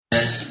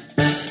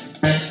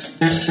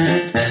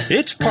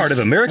It's part of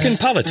American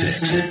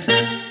politics.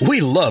 We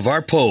love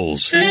our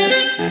polls.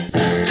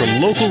 From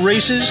local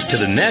races to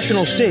the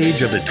national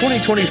stage of the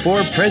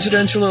 2024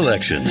 presidential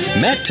election,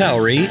 Matt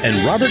Towery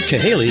and Robert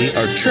Cahaly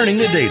are churning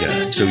the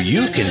data so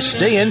you can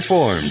stay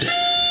informed.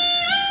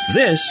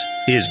 This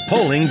is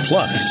Polling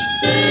Plus.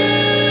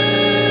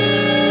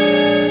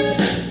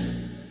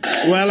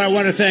 Well, I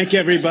want to thank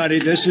everybody.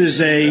 This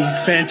is a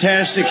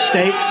fantastic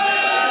state.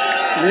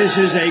 This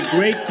is a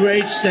great,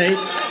 great state.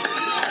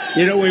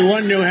 You know, we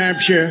won New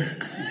Hampshire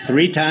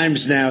 3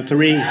 times now.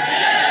 Three.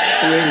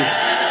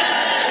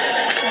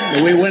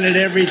 We win it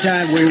every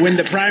time. We win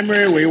the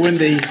primary. We win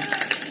the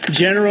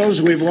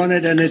generals. We've won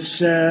it, and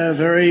it's a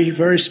very,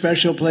 very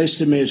special place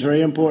to me. It's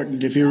very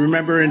important. If you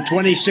remember, in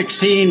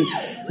 2016,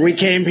 we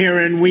came here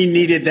and we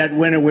needed that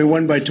win, and we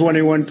won by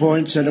 21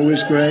 points, and it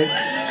was great.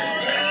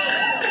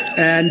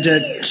 And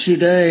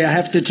today, I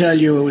have to tell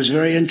you, it was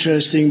very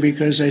interesting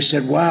because I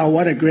said, wow,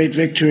 what a great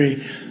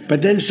victory.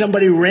 But then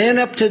somebody ran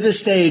up to the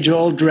stage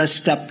all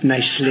dressed up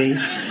nicely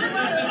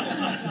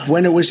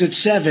when it was at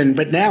 7.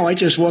 But now I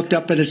just walked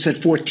up and it's at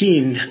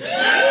 14. But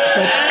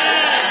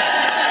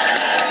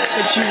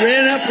she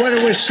ran up when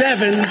it was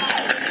 7.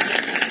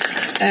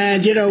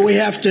 And, you know, we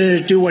have to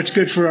do what's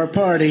good for our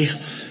party.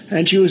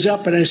 And she was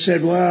up and I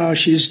said, wow,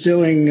 she's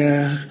doing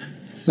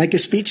like a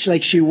speech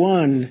like she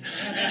won.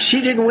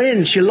 She didn't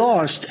win. She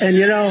lost. And,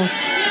 you know,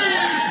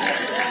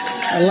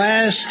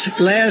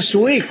 last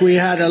week we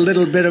had a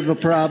little bit of a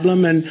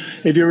problem. And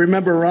if you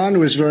remember, Ron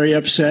was very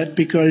upset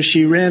because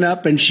she ran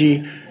up and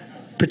she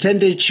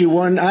pretended she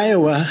won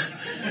Iowa.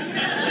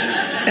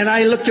 And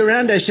I looked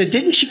around. I said,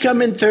 didn't she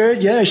come in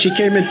 3rd? Yeah, she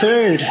came in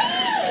 3rd.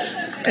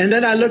 And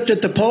then I looked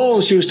at the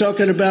polls. She was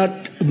talking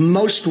about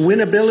most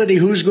winnability,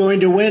 who's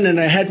going to win. And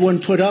I had one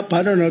put up.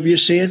 I don't know if you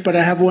see it, but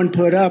I have one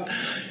put up.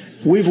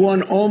 We've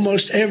won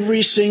almost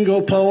every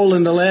single poll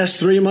in the last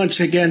 3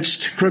 months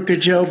against crooked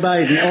Joe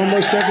Biden.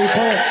 Almost every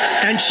poll.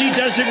 And she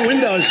doesn't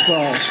win those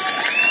polls.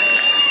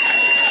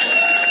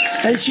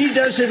 And she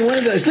doesn't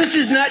win those. This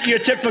is not your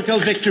typical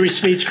victory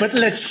speech, but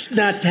let's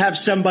not have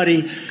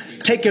somebody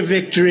take a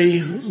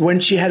victory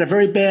when she had a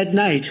very bad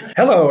night.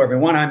 Hello,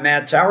 everyone. I'm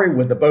Matt Towery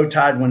with the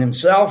Bow-Tied One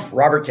himself,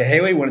 Robert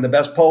Cahaly, one of the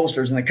best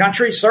pollsters in the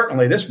country,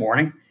 certainly this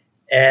morning.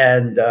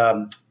 And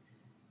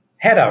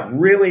had a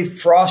really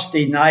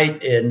frosty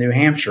night in New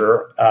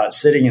Hampshire,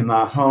 sitting in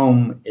my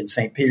home in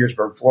St.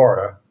 Petersburg,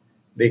 Florida,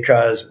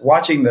 because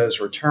watching those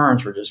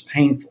returns were just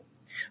painful.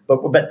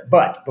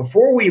 But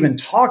before we even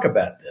talk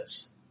about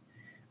this,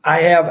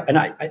 I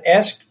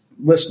ask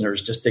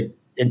listeners just to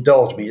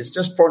indulge me. It's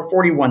just for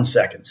 41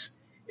 seconds.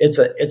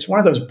 It's one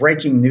of those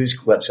breaking news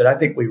clips that I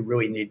think we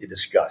really need to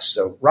discuss.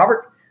 So,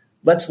 Robert,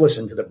 let's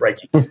listen to the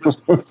breaking news.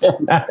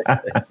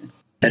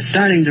 It's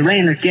starting to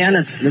rain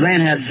again. The rain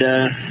had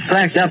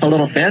cracked up a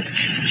little bit.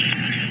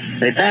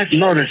 The back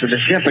motors of the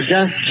ship are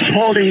just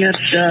holding it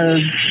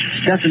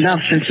just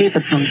enough to keep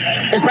it from...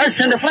 It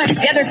bursts into flames.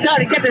 Get it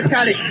started.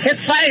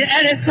 It's fighting,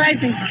 and it's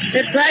rising.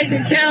 It's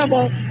rising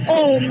terrible.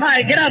 Oh,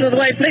 my. Get out of the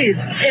way, please.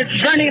 It's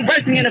burning,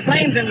 bursting into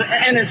flames, and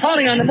it's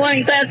falling on the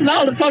mooring mast, and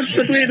all the folks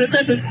between it.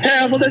 This is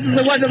terrible. This is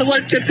one of the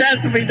worst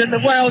catastrophes in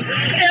the world.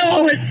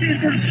 Oh,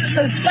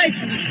 it's like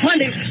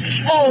 400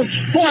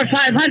 or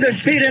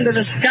 500 feet into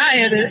the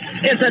sky, and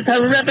it's a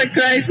terrific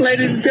crash,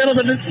 ladies and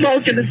gentlemen. It's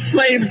smoke and it's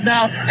flames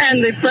now,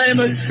 and the flame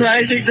is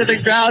crashing to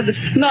the ground,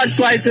 not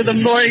quite to the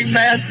mooring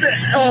mast.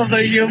 Oh,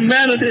 the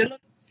humanity.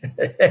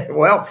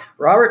 Well,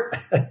 Robert,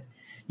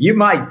 you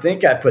might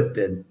think I put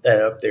that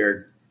up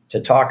there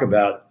to talk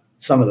about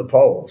some of the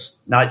polls,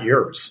 not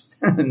yours,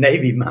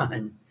 maybe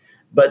mine.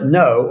 But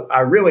no,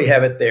 I really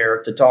have it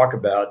there to talk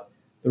about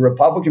the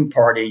Republican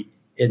Party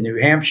in New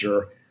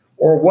Hampshire,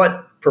 or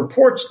what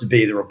purports to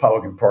be the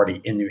Republican Party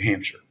in New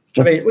Hampshire.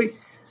 I mean,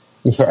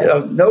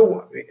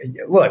 look,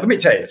 let me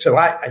tell you. So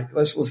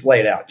let's lay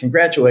it out.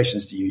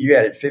 Congratulations to you. You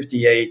had it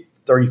 58,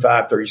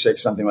 35,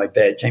 36, something like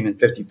that. Came in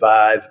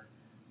 55.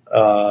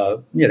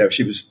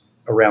 She was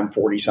around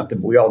 40 something,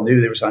 but we all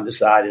knew there was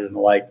undecided and the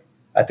like.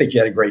 I think you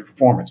had a great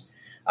performance.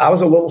 I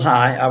was a little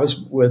high. I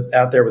was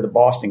out there with the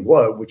Boston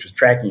Globe, which was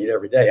tracking it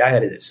every day. I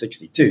had it at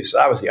 62. So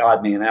I was the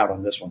odd man out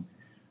on this one.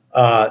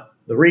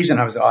 The reason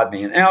I was the odd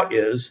man out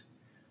is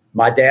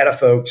my data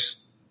folks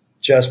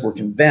just were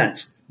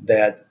convinced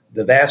that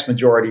the vast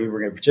majority who were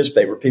going to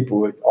participate were people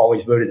who had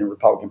always voted in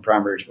Republican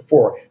primaries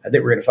before. I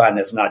think we're going to find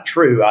that's not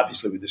true,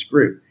 obviously, with this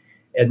group.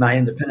 And my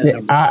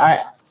independent number.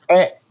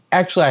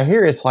 I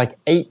hear it's like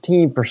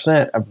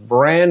 18% of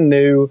brand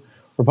new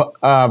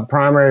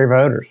primary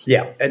voters.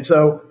 Yeah.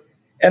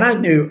 And I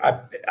knew,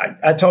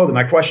 I told them,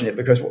 I questioned it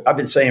because I've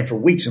been saying for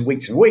weeks and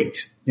weeks and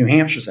weeks, New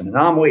Hampshire's an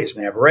anomaly. It's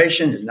an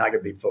aberration. It's not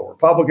going to be full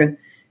Republican.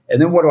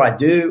 And then what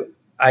do?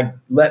 I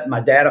let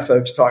my data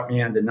folks talk me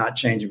into not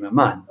changing my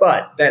mind.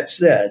 But that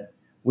said,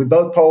 we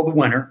both polled the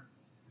winner.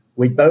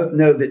 We both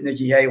know that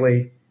Nikki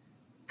Haley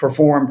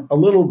performed a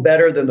little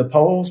better than the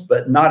polls,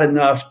 but not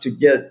enough to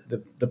get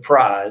the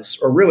prize,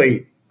 or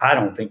really, I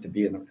don't think, to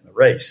be in the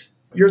race.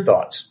 Your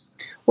thoughts?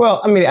 Well,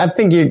 I mean, I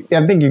think you're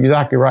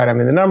exactly right. I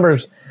mean, the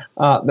numbers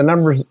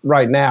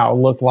right now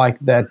look like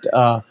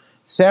that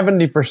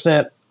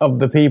 70% of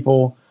the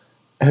people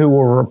who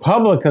were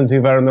Republicans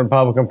who voted in the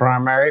Republican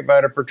primary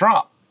voted for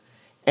Trump.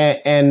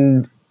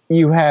 And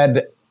you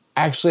had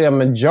actually a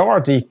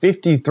majority,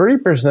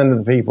 53%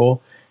 of the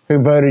people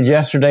who voted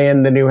yesterday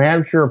in the New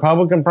Hampshire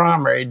Republican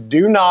primary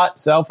do not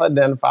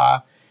self-identify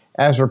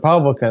as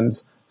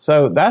Republicans.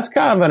 So that's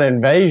kind of an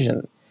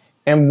invasion.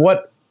 And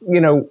what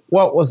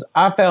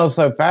I found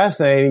so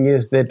fascinating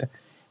is that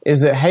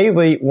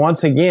Haley,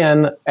 once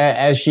again,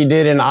 as she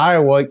did in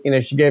Iowa,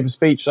 she gave a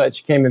speech that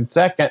she came in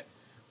second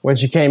when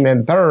she came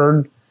in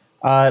third.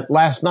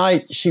 Last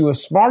night, she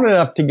was smart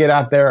enough to get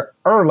out there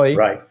early,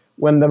 right,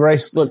 when the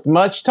race looked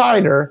much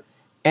tighter,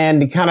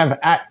 and to kind of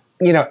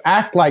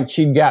act like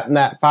she'd gotten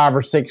that 5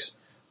 or 6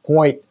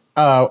 point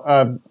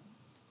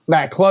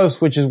that close,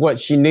 which is what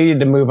she needed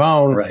to move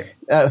on. Right.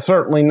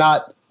 Certainly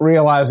not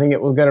realizing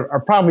it was going to, or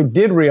probably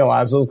did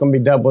realize it was going to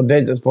be double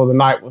digits before the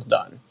night was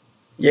done.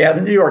 Yeah,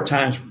 the New York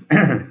Times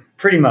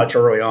pretty much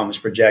early on was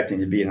projecting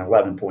to be an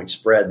 11-point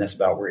spread, and that's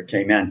about where it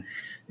came in.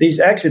 These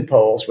exit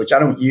polls, which I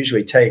don't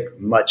usually take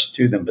much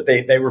to them, but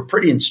they were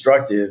pretty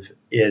instructive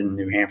in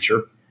New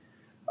Hampshire.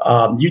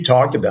 You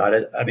talked about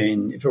it. I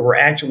mean, if it were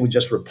actually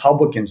just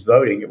Republicans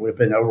voting, it would have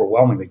been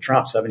overwhelmingly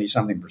Trump,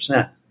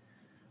 70-something%.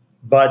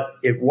 But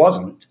it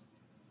wasn't.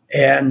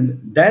 And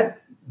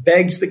that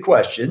begs the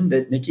question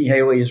that Nikki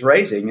Haley is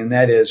raising, and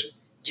that is,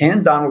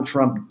 can Donald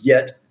Trump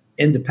get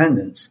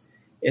independence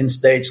in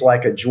states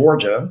like a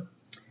Georgia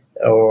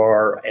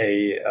or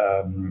a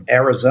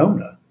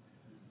Arizona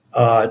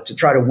to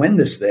try to win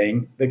this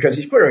thing? Because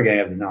he's clearly going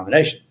to have the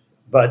nomination.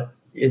 But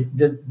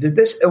did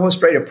this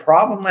illustrate a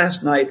problem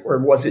last night, or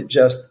was it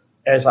just,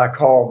 as I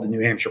call the New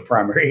Hampshire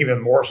primary,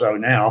 even more so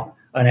now,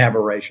 an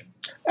aberration?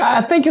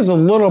 I think it's a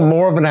little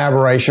more of an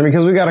aberration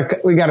because we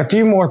got a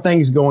few more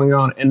things going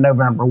on in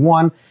November.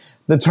 One,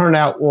 the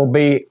turnout will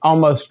be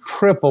almost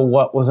triple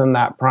what was in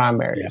that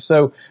primary. Yeah.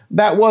 So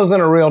that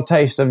wasn't a real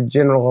taste of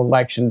general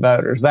election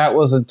voters. That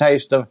was a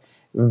taste of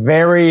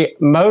very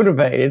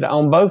motivated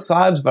on both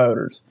sides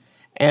voters.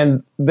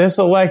 And this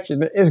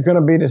election is going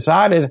to be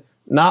decided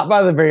not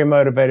by the very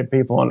motivated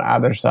people on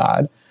either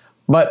side,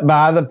 but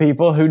by the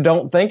people who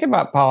don't think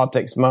about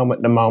politics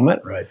moment to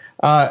moment, right,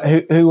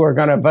 who are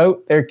going to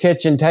vote their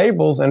kitchen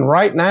tables. And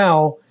right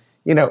now,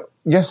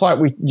 just like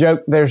we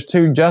joke, there's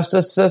two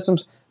justice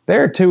systems,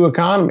 there are two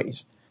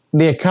economies.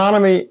 The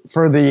economy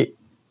for the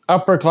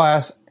upper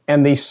class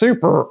and the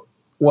super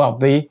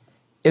wealthy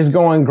is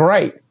going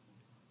great.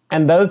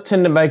 And those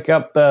tend to make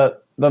up the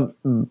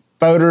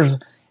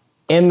voters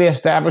in the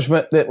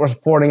establishment that were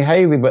supporting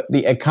Haley. But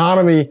the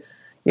economy,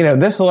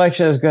 this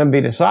election is going to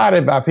be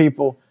decided by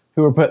people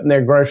who are putting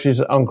their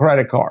groceries on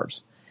credit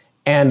cards.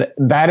 And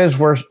that is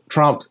where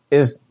Trump's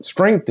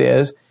strength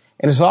is.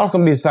 And it's also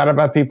going to be decided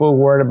by people who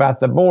are worried about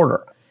the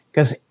border.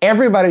 Because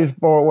everybody's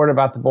worried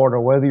about the border,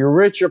 whether you're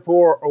rich or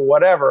poor or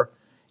whatever,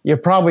 you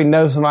probably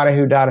know somebody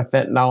who died of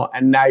fentanyl,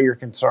 and now you're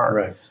concerned.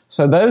 Right.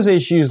 So those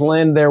issues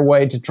lend their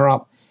way to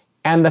Trump.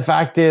 And the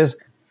fact is,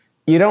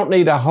 you don't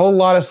need a whole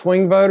lot of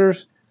swing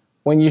voters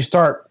when you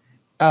start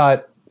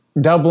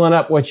doubling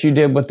up what you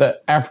did with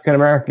the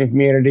African-American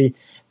community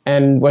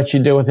and what you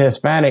do with the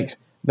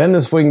Hispanics. Then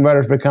the swing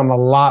voters become a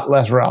lot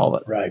less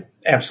relevant. Right.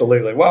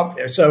 Absolutely. Well,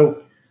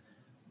 so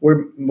we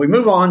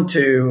move on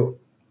to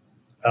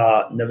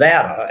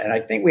Nevada, and I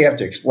think we have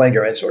to explain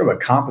here, it's sort of a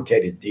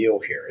complicated deal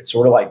here. It's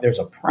sort of like there's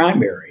a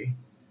primary,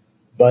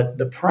 but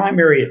the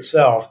primary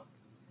itself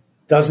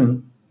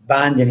doesn't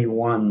bind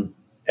anyone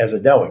as a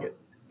delegate.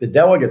 The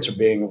delegates are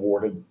being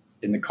awarded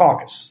in the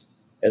caucus,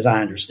 as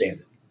I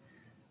understand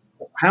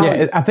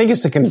it. I think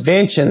it's the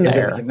convention there. Is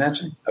it the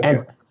convention?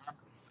 Okay.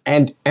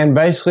 And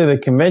basically the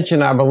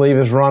convention, I believe,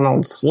 is run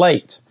on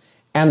slates,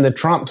 and the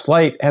Trump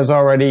slate has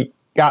already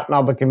gotten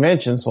all the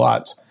convention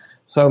slots.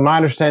 So my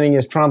understanding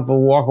is Trump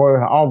will walk away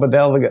with all the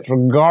delegates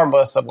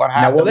regardless of what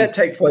happens. Now, will that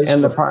take place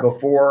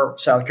before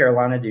South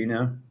Carolina? Do you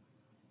know?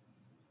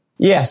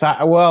 Yes. I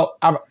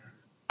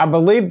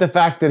believe the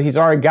fact that he's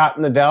already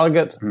gotten the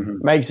delegates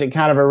makes it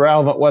kind of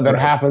irrelevant whether it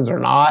happens or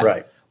not.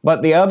 Right.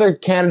 But the other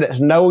candidates,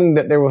 knowing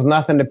that there was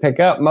nothing to pick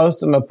up,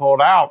 most of them have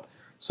pulled out.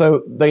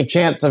 So the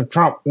chance of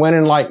Trump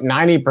winning like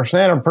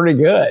 90% are pretty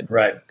good.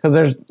 Right. Because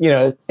there's,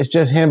 it's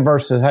just him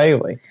versus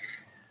Haley.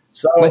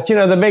 So, but,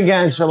 the big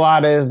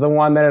enchilada is the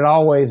one that it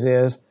always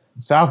is,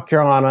 South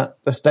Carolina,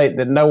 the state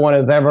that no one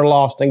has ever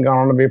lost and gone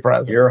on to be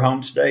president. Your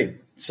home state.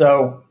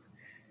 So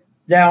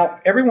now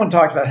everyone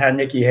talks about how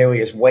Nikki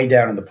Haley is way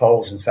down in the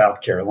polls in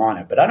South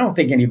Carolina, but I don't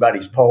think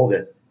anybody's polled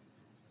it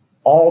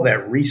all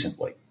that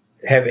recently.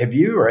 Have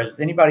you, or has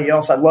anybody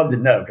else? I'd love to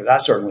know, because I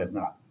certainly have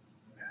not.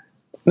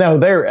 No,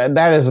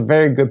 that is a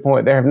very good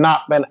point. There have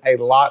not been a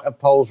lot of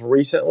polls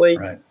recently.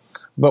 Right.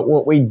 But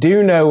what we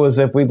do know is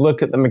if we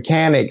look at the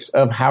mechanics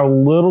of how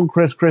little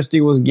Chris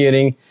Christie was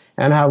getting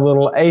and how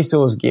little Asa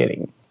was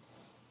getting,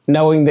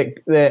 knowing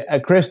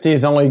that Christie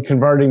is only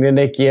converting to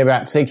Nikki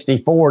about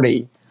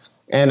 60-40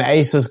 and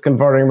Asa is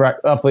converting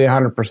roughly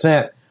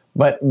 100%,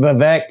 but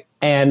Vivek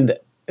and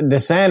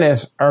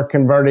DeSantis are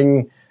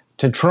converting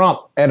to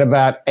Trump at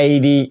about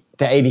 80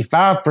 to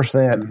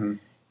 85%.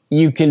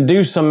 you can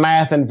do some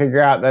math and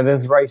figure out that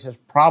this race has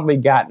probably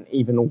gotten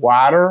even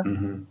wider.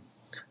 Mm-hmm.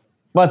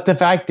 But the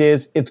fact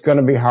is, it's going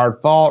to be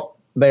hard fought.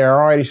 They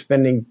are already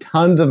spending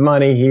tons of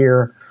money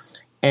here.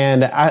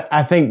 And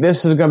I think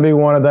this is going to be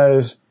one of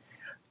those,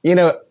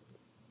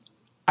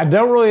 I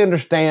don't really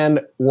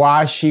understand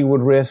why she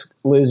would risk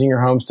losing her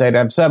home state.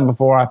 I've said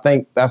before, I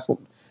think that's what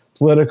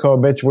political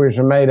obituaries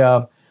are made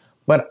of.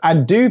 But I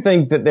do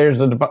think that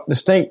there's a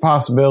distinct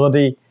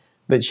possibility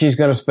that she's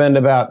going to spend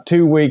about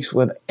 2 weeks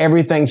with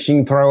everything she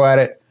can throw at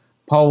it,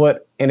 poll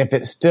it, and if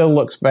it still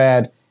looks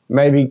bad,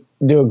 maybe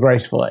do a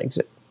graceful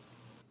exit.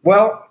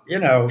 Well,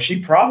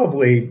 she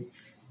probably,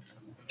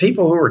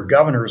 people who are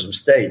governors of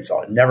states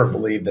never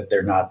believe that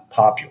they're not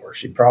popular.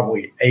 She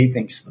probably,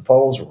 thinks the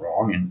polls are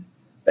wrong. And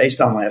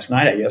based on last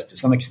night, I guess to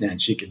some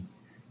extent she could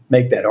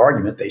make that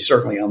argument. They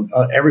certainly,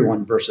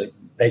 everyone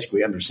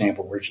basically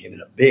undersampled where she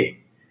ended up being.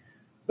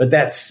 But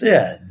that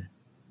said,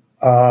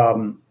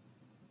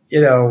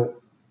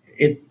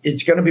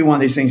 it's going to be one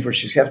of these things where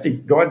she's have to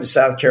go into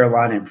South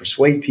Carolina and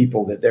persuade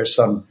people that there's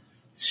some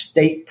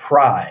state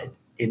pride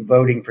in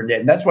voting for Ned.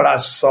 And that's what I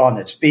saw in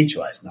that speech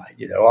last night.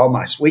 Oh,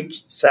 my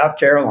sweet South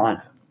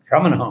Carolina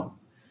coming home.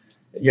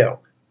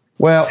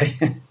 Well,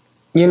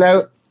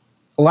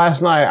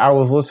 last night I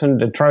was listening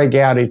to Trey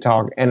Gowdy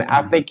talk, and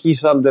I think he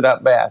summed it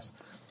up best.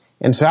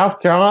 In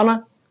South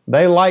Carolina,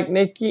 they like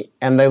Nikki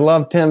and they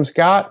love Tim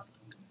Scott,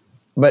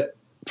 but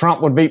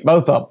Trump would beat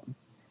both of them.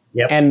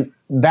 Yep. And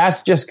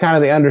that's just kind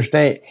of the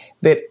understanding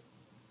that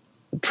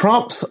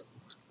Trump's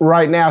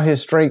right now,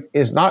 his strength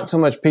is not so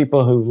much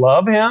people who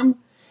love him,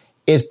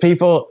 it's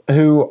people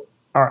who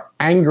are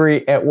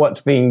angry at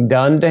what's being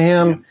done to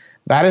him.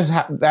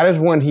 Yeah. That is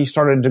when he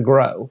started to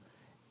grow,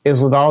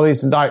 is with all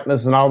these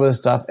indictments and all this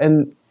stuff.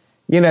 And,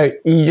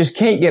 you just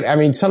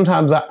can't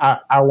sometimes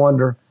I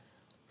wonder,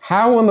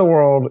 how in the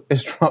world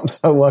is Trump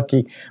so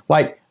lucky?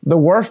 Like, the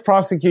worst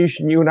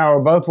prosecution you and I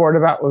were both worried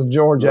about was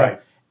Georgia.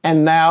 Right.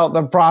 And now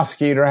the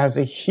prosecutor has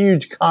a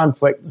huge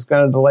conflict that's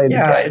going to delay the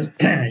case.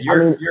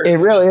 It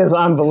really is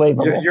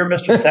unbelievable. You're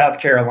Mr. South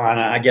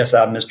Carolina. I guess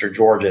I'm Mr.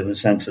 Georgia in the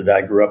sense that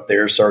I grew up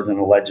there, served in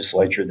the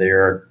legislature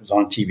there, was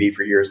on TV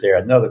for years there.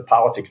 I know the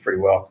politics pretty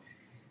well.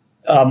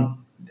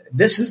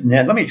 This is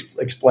Ned. Let me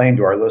explain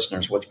to our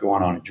listeners what's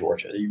going on in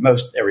Georgia.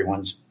 Most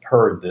everyone's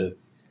heard the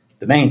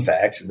main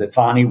facts that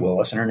Fani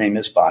Willis, and her name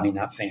is Fani,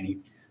 not Fannie,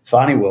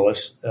 Fani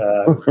Willis,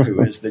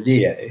 who is the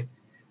DA,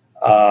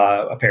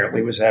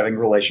 apparently was having a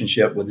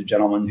relationship with a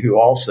gentleman who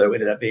also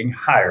ended up being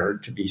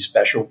hired to be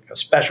a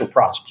special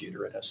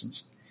prosecutor, in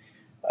essence.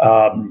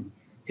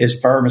 His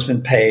firm has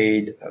been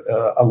paid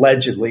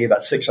allegedly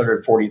about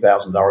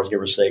 $640,000,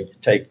 give or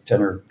take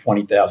 10 or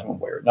 20,000 one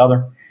way or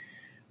another.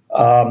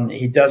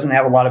 He doesn't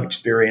have a lot of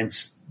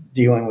experience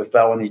dealing with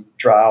felony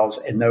trials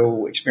and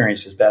no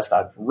experience, as best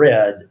I've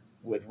read,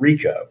 with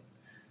RICO.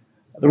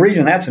 The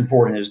reason that's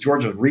important is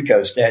Georgia's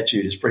RICO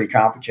statute is pretty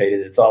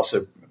complicated. It's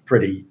also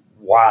pretty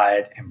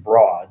wide and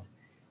broad.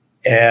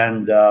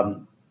 And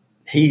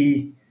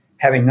he,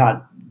 having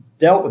not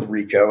dealt with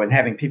RICO and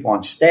having people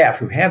on staff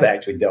who have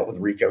actually dealt with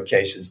RICO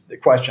cases, the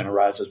question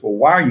arises, well,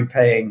 why are you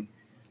paying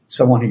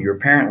someone who you're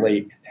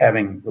apparently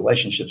having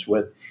relationships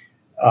with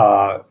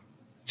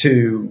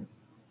to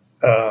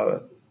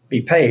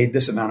be paid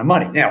this amount of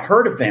money? Now,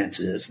 her defense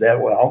is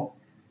that, well,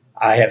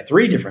 I have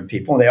 3 different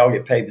people and they all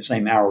get paid the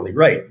same hourly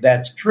rate.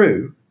 That's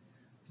true.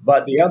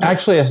 But the other.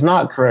 Actually, it's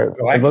not true.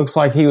 It looks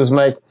like he was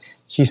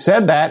she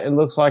said that. It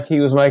looks like he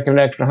was making an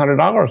extra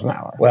 $100 an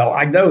hour. Well,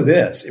 I know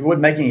this. It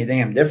wouldn't make any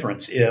damn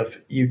difference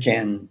if you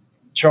can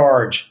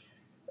charge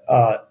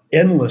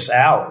endless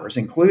hours,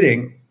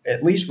 including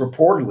at least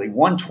reportedly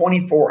one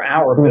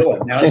 24-hour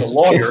billing. Now, as a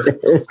lawyer,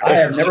 I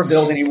have never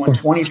billed anyone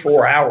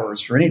 24 hours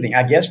for anything.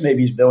 I guess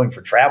maybe he's billing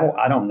for travel.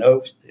 I don't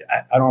know.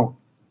 I don't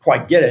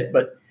quite get it.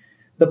 But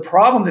the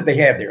problem that they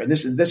have there, and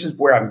this is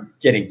where I'm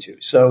getting to.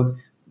 So,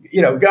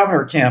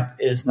 Governor Kemp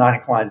is not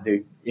inclined to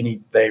do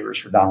any favors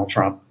for Donald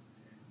Trump.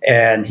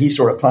 And he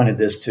sort of punted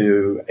this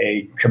to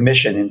a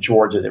commission in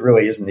Georgia that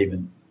really isn't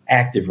even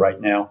active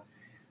right now.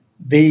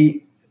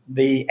 The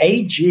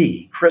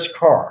AG, Chris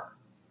Carr,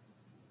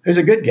 who's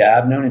a good guy.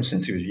 I've known him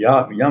since he was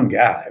a young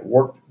guy.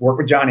 Worked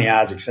with Johnny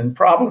Isakson.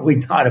 Probably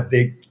not a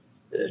big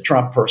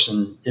Trump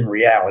person in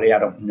reality. I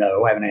don't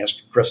know. I haven't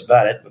asked Chris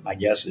about it, but my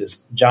guess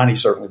is Johnny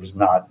certainly was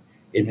not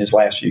in his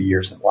last few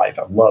years in life.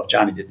 I love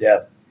Johnny to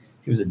death.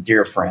 He was a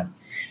dear friend.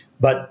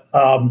 But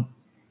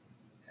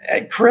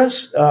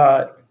Chris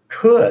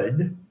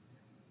could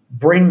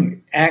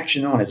bring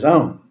action on his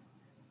own.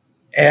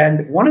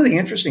 And one of the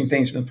interesting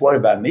things that's been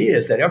floated by me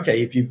is that,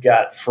 okay, if you've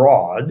got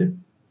fraud and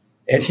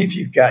if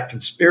you've got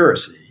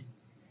conspiracy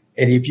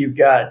and if you've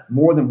got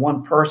more than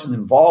one person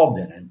involved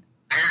in it,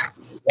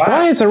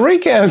 why is a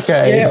RICO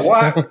case?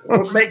 Yeah,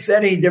 what makes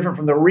that any different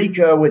from the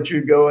RICO, which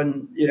you're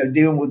going,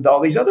 dealing with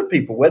all these other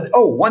people with?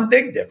 Oh, one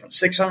big difference,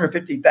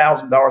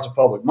 $650,000 of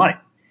public money.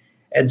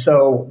 And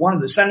so one of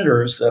the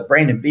senators,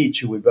 Brandon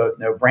Beach, who we both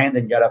know,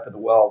 Brandon got up at the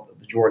well of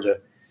the Georgia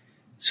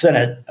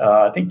Senate,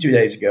 I think 2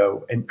 days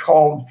ago, and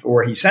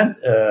he sent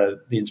the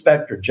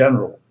inspector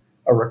general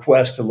a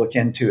request to look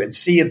into and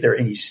see if there are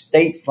any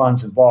state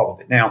funds involved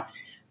with it. Now,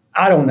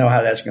 I don't know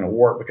how that's going to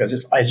work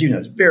because, as you know,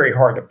 it's very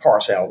hard to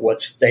parse out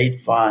what state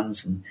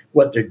funds and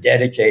what they're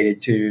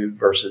dedicated to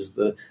versus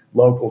the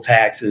local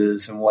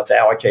taxes and what's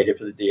allocated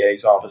for the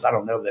DA's office. I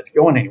don't know if that's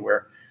going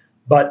anywhere,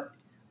 but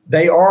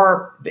they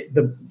are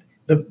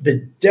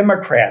the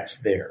Democrats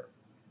there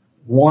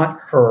want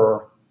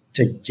her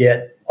to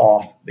get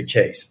off the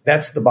case.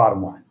 That's the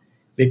bottom line,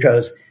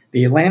 because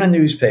the Atlanta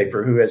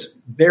newspaper, who is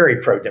very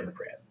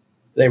pro-Democrat,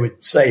 they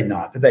would say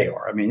not, but they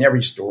are. I mean,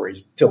 every story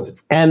is tilted.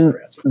 And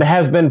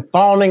has been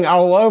fawning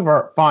all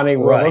over Fani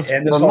Willis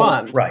for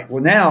months. Right.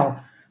 Well,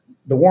 now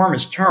the worm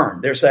has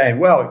turned. They're saying,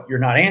 well, you're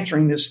not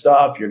answering this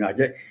stuff. You're not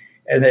getting,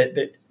 and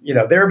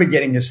they're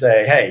beginning to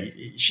say,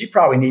 hey, she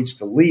probably needs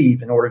to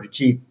leave in order to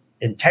keep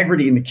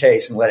integrity in the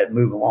case and let it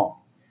move along.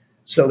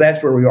 So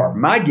that's where we are.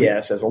 My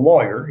guess, as a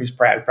lawyer who's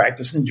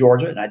practiced in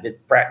Georgia, and I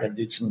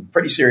did some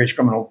pretty serious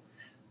criminal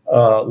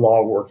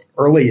law work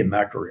early in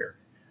my career.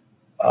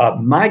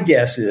 My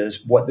guess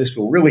is what this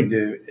will really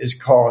do is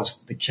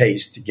cause the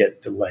case to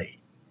get delayed,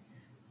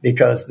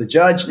 because the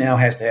judge now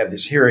has to have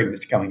this hearing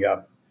that's coming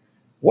up.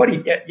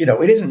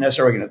 It isn't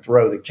necessarily going to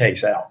throw the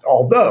case out.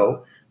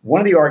 Although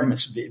one of the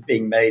arguments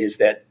being made is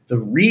that the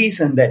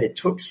reason that it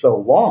took so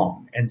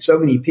long and so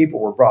many people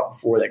were brought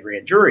before that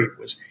grand jury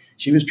was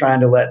she was trying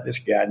to let this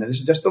guy, and this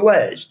is just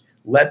alleged,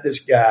 let this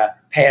guy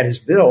pad his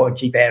bill and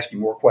keep asking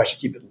more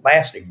questions, keep it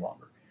lasting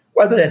longer.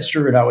 Whether that's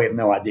true or not, we have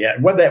no idea.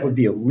 And whether that would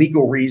be a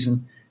legal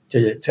reason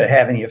to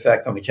have any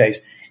effect on the case.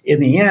 In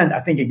the end, I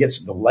think it gets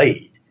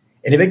delayed.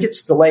 And if it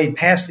gets delayed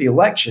past the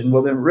election,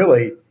 well, then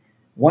really,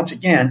 once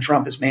again,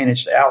 Trump has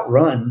managed to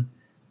outrun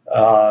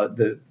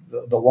the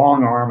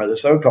long arm of the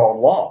so-called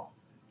law,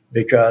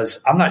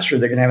 because I'm not sure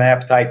they're going to have an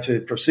appetite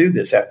to pursue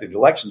this after the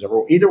election's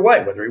over, either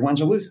way, whether he wins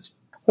or loses.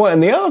 Well,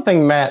 and the other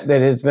thing, Matt,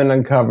 that has been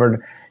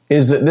uncovered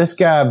is that this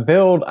guy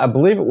billed, I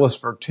believe it was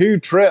for 2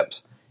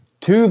 trips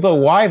to the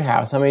White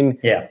House. I mean,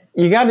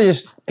 you got to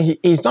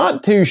he's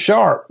not too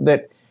sharp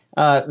that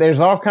there's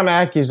all kind of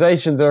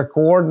accusations they're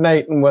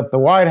coordinating with the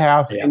White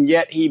House, and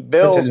yet he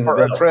bills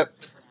for a trip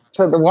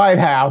to the White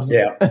House.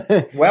 Yeah.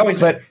 Well,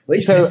 at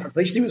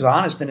least he was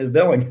honest in his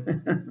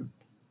billing.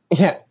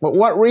 Yeah. But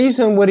what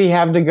reason would he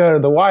have to go to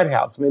the White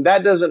House? I mean,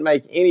 that doesn't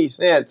make any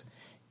sense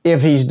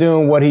if he's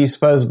doing what he's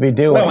supposed to be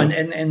doing. Well,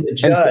 and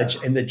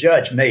the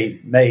judge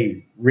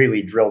may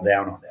really drill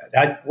down on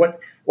that.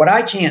 What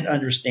I can't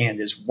understand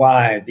is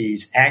why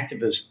these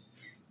activists,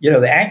 the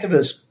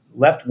activist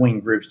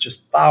left-wing groups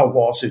just file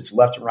lawsuits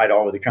left and right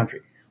all over the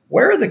country.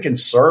 Where are the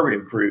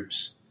conservative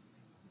groups,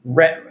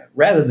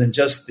 rather than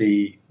just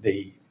the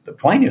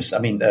plaintiffs? I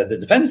mean, the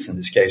defendants in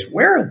this case.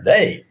 Where are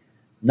they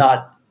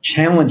not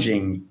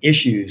challenging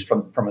issues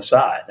from a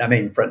side? I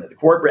mean, from the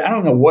court. I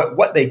don't know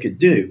what they could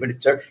do, but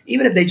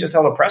even if they just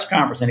held a press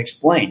conference and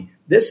explained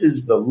this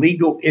is the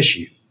legal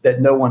issue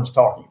that no one's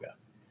talking about.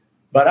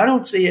 But I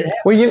don't see it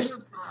happening.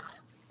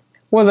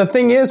 Well, the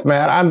thing is,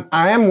 Matt,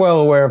 I am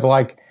well aware of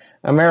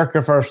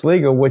America First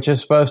Legal, which is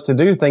supposed to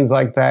do things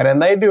like that,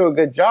 and they do a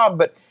good job.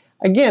 But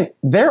again,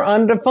 they're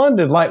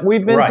underfunded, like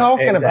we've been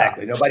talking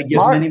about. Nobody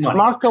gives them any money.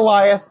 Mark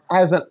Elias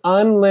has an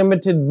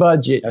unlimited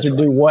budget to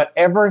do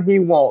whatever he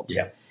wants.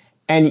 Yeah.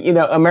 And,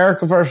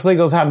 America First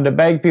Legal is having to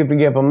beg people to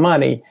give them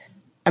money.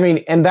 I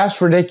mean, and that's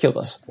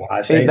ridiculous. Well,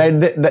 I say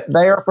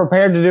they are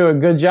prepared to do a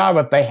good job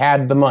if they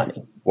had the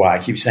money. Well, I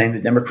keep saying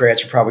the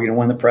Democrats are probably going to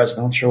win the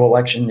presidential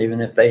election, even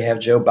if they have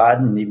Joe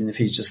Biden, even if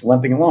he's just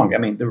limping along. I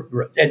mean,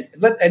 and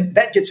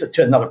that gets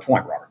to another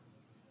point, Robert.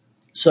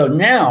 So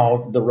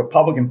now the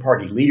Republican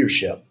Party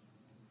leadership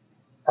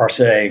are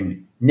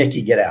saying,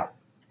 Nikki, get out,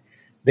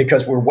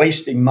 because we're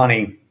wasting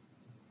money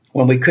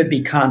when we could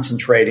be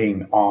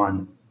concentrating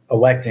on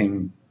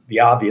electing the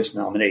obvious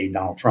nominee,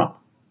 Donald Trump.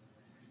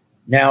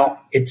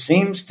 Now, it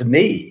seems to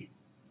me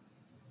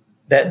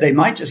that they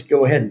might just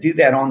go ahead and do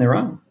that on their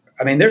own.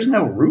 I mean, there's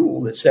no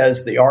rule that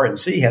says the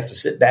RNC has to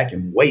sit back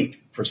and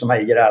wait for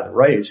somebody to get out of the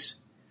race.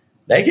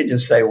 They could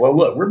just say, well,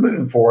 look, we're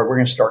moving forward. We're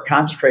going to start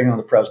concentrating on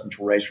the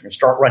presidential race. We're going to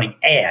start running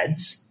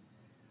ads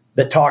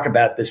that talk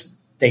about this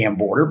damn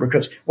border,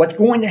 because what's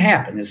going to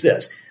happen is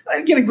this.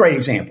 I'll give a great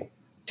example.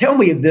 Tell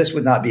me if this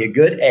would not be a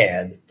good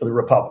ad for the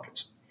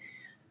Republicans.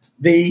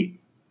 The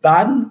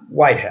Biden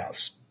White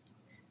House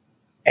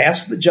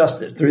asked the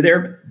justice, through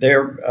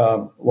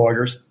their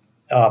lawyers,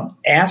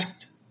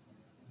 asked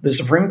the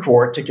Supreme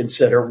Court to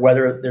consider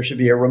whether there should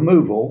be a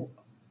removal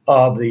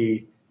of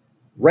the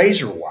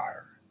razor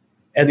wire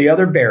and the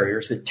other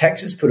barriers that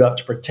Texas put up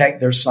to protect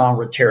their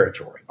sovereign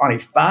territory. On a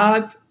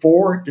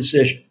 5-4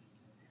 decision,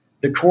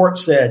 the court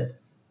said,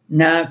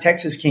 no,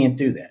 Texas can't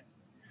do that.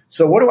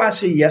 So what do I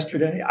see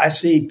yesterday? I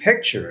see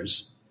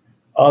pictures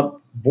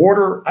of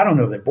border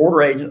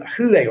agents,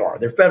 who they are.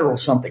 They're federal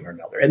something or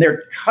another. And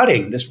they're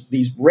cutting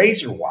these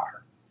razor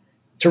wire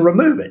to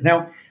remove it.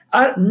 Now,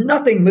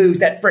 nothing moves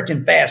that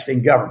freaking fast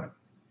in government.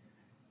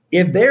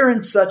 If they're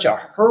in such a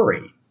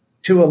hurry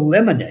to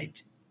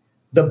eliminate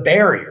the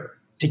barrier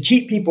to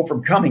keep people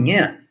from coming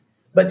in,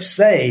 but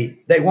say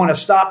they want to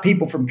stop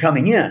people from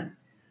coming in,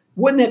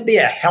 Wouldn't it be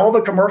a hell of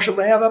a commercial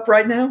to have up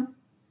right now?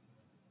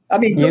 I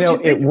mean,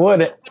 it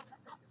would.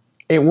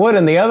 It would.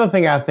 And the other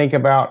thing I think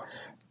about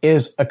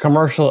is a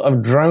commercial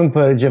of drone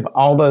footage of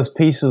all those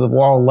pieces of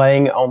wall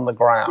laying on the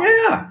ground.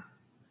 Yeah.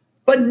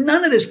 But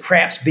none of this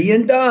crap's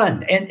being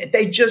done. And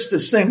they just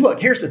assume, look,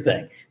 here's the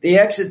thing. The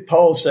exit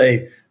polls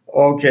say,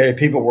 okay,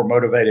 people were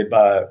motivated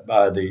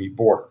by the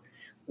border.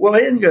 Well,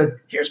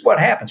 here's what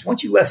happens.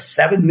 Once you let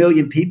 7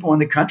 million people in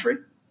the country,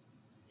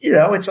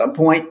 at some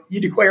point you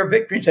declare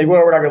victory and say, well,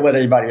 we're not going to let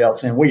anybody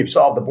else in. We've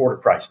solved the border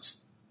crisis.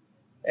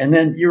 And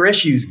then your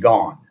issue's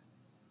gone.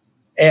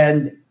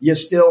 And you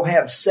still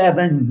have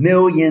 7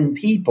 million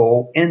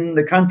people in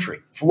the country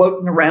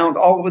floating around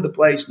all over the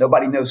place.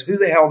 Nobody knows who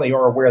the hell they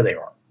are or where they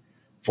are.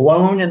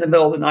 Flown in the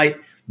middle of the night.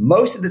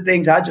 Most of the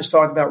things I just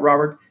talked about,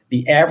 Robert,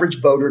 the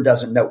average voter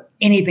doesn't know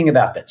anything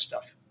about that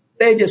stuff.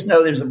 They just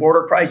know there's a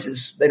border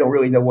crisis. They don't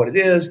really know what it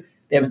is.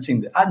 They haven't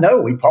seen I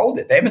know we polled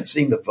it. They haven't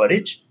seen the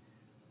footage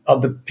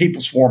of the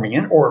people swarming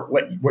in or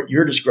what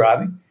you're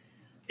describing.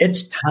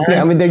 It's time.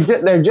 Yeah, I mean,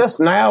 they're just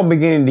now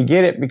beginning to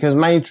get it because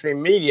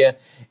mainstream media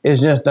is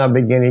just not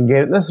beginning to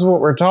get it. This is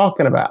what we're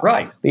talking about.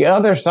 Right. The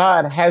other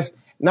side has,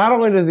 not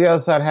only does the other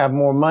side have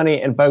more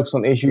money and focus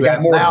on issue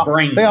ads now,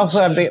 brains. They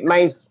also have they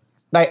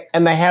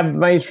have the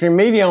mainstream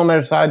media on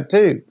their side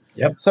too.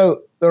 Yep.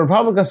 So the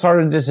Republicans are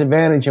at a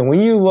disadvantage. And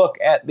when you look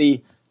at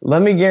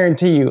let me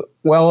guarantee you,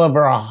 well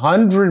over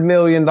 $100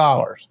 million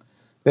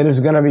that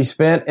is going to be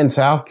spent in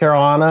South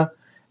Carolina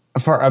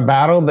for a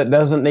battle that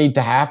doesn't need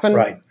to happen.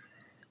 Right.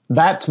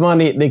 That's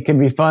money that could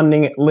be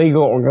funding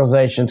legal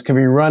organizations, could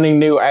be running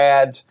new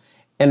ads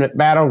in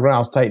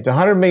battleground states.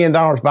 $100 million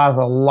buys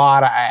a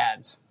lot of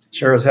ads.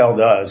 Sure as hell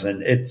does.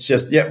 And it's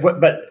just,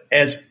 but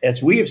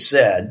as we have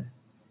said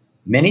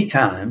many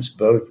times,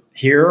 both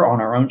here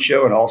on our own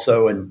show and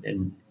also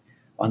on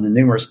the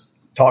numerous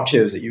talk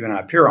shows that you and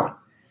I appear on,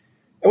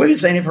 and we've been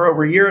saying it for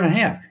over a year and a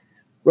half,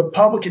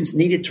 Republicans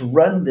needed to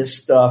run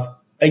this stuff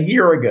a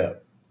year ago.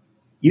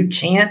 You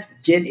can't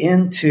get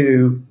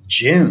into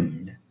June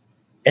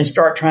and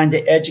start trying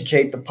to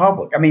educate the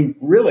public. I mean,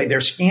 really,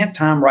 there's scant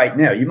time right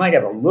now. You might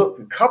have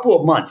a couple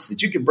of months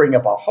that you could bring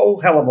up a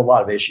whole hell of a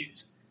lot of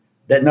issues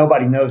that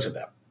nobody knows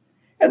about.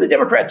 And the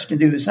Democrats can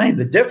do the same.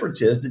 The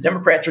difference is the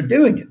Democrats are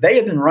doing it. They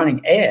have been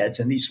running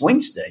ads in these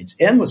swing states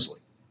endlessly.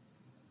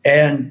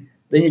 And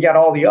then you got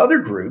all the other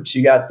groups.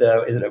 You got,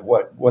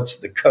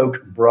 what's the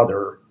Koch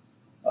brother,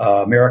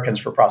 Americans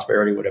for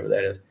Prosperity, whatever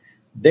that is.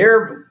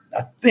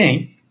 I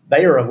think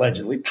they are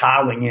allegedly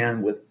piling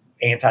in with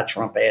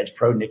anti-Trump ads,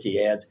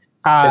 pro-Nikki ads.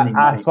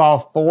 I saw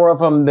 4 of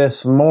them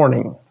this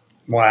morning.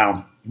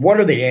 Wow. What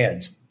are the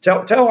ads?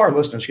 Tell our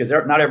listeners, because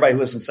not everybody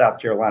lives in South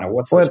Carolina.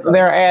 What's this?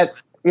 There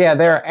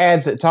are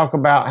ads that talk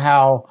about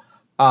how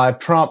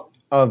Trump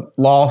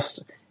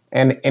lost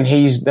and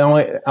he's the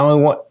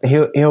only one,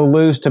 he'll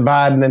lose to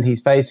Biden, and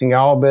he's facing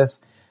all this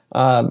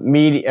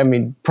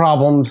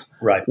problems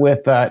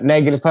with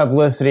negative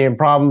publicity and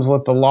problems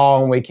with the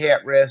law, and we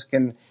can't risk,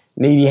 and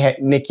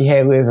Nikki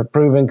Haley is a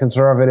proven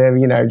conservative,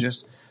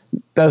 just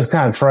those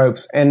kind of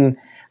tropes. And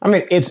I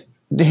mean,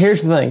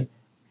 here's the thing.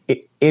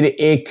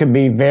 It could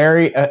be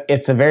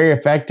it's a very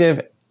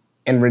effective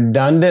and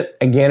redundant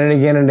again and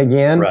again and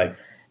again. Right.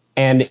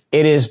 And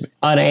it is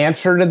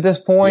unanswered at this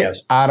point.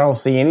 Yes. I don't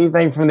see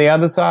anything from the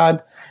other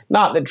side.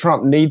 Not that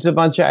Trump needs a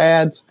bunch of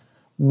ads,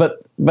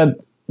 but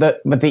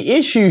the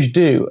issues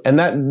do. And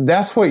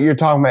that's what you're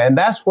talking about. And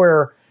that's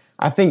where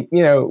I think,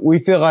 we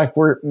feel like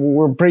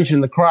we're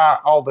preaching the cry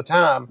all the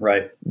time.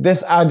 Right.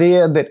 This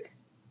idea that,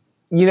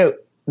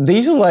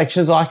 these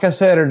elections, like I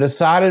said, are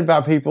decided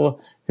by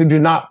people who do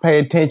not pay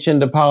attention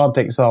to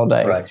politics all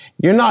day. Right.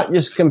 You're not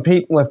just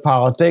competing with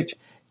politics.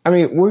 I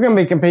mean, we're going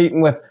to be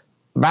competing with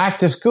back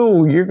to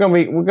school. We're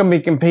going to be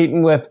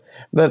competing with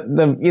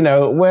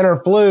the winter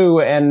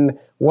flu and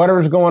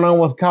whatever's going on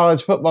with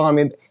college football. I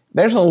mean,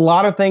 there's a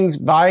lot of things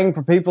vying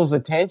for people's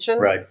attention.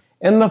 Right.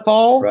 In the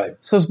fall. Right.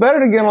 So it's better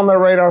to get on their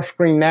radar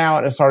screen now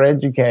and start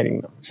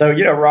educating them. So,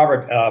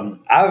 Robert,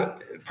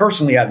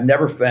 I've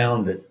never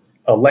found that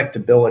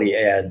electability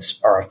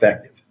ads are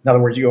effective. In other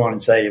words, you go on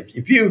and say,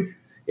 if you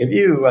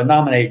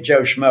nominate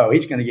Joe Schmo,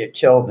 he's going to get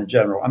killed in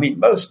general. I mean,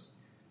 most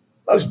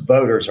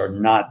voters are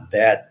not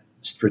that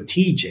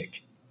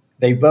strategic.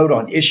 They vote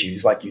on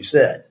issues, like you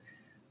said.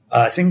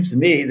 It seems to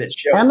me that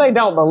and they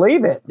don't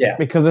believe it. Yeah.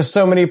 Because there's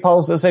so many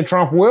polls that say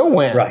Trump will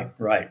win. Right.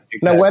 Exactly.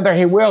 Now, whether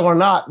he will or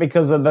not,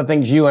 because of the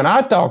things you and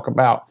I talk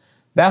about,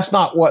 that's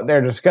not what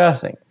they're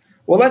discussing.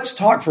 Well, let's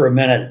talk for a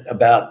minute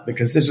about,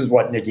 because this is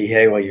what Nikki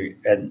Haley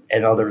and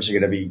others are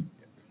going to be,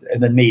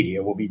 and the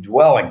media will be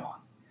dwelling on.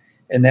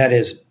 And that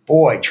is,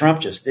 boy, Trump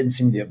just didn't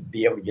seem to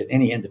be able to get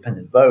any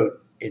independent vote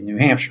in New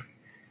Hampshire.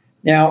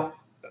 Now,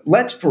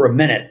 let's for a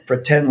minute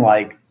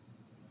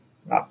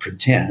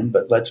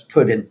let's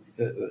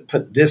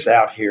put this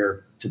out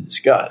here to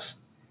discuss.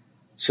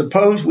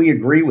 Suppose we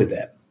agree with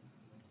that.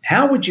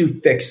 How would you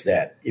fix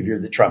that if you're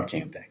the Trump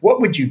campaign?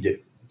 What would you do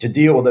to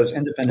deal with those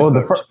independent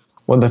voters?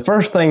 The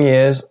first thing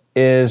is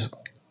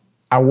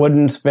I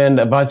wouldn't spend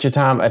a bunch of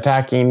time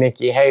attacking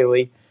Nikki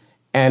Haley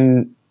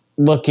and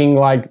looking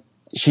like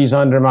she's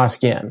under my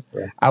skin.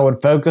 Yeah. I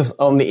would focus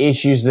on the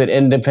issues that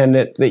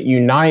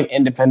unite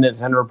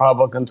independents and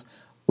Republicans,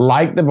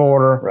 like the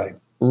border, right,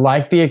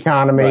 like the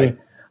economy,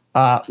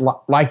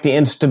 right, like the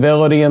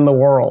instability in the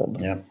world,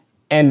 yeah,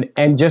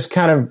 and just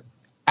kind of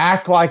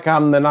act like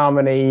I'm the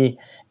nominee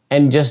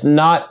and just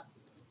not.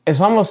 It's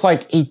almost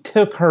like he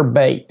took her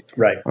bait.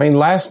 Right. I mean,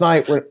 last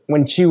night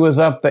when she was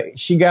up,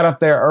 she got up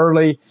there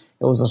early.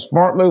 It was a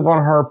smart move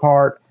on her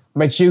part,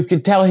 but you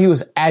could tell he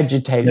was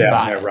agitated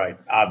by it. Right.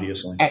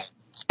 Obviously.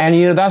 And,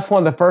 you know, that's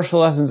one of the first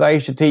lessons I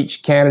used to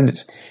teach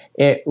candidates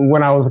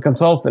when I was a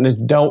consultant is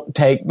don't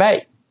take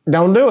bait.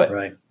 Don't do it.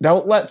 Right.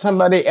 Don't let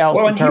somebody else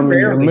determine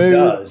your mood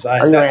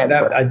or your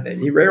answer.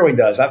 He rarely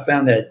does. I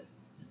found that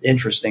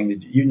interesting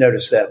that you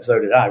noticed that. So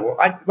did I. Well,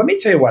 let me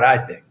tell you what I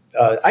think.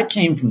 I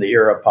came from the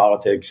era of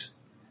politics,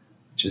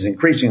 which is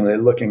increasingly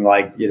looking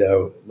like,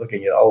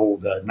 looking at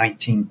old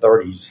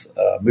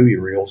 1930s movie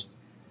reels,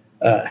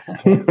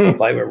 like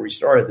where we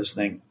started this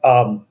thing.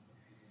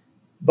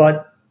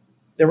 But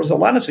there was a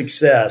lot of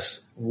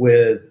success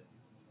with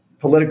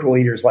political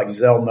leaders like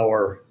Zell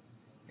Miller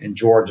in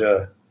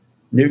Georgia,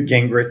 Newt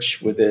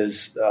Gingrich with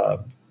his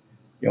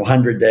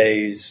 100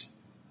 days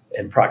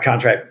and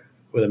contract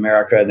with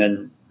America, and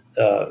then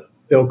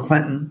Bill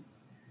Clinton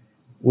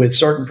with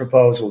certain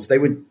proposals. They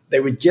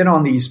would get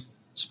on these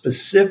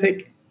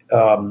specific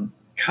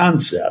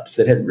concepts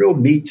that had real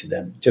meat to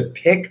them to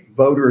pick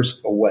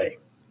voters away.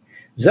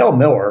 Zell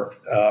Miller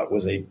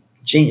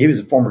he was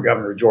a former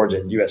governor of Georgia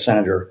and U.S.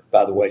 Senator,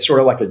 by the way, sort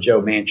of like a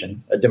Joe Manchin,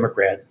 a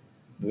Democrat,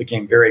 who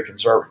became very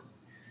conservative.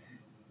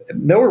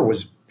 Miller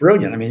was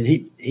brilliant. I mean,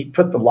 he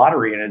put the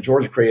lottery in, and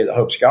Georgia created the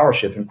Hope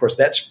Scholarship. And, of course,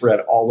 that spread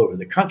all over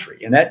the country.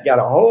 And that got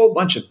a whole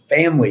bunch of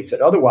families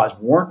that otherwise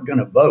weren't going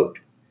to vote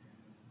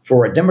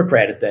for a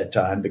Democrat at that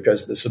time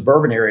because the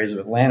suburban areas of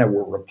Atlanta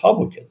were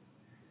Republican,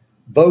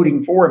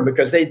 voting for him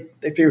because they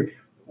figured,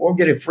 we'll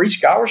get a free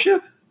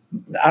scholarship.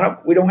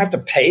 We don't have to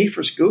pay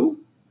for school.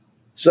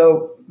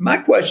 So my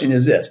question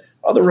is this: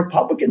 are the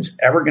Republicans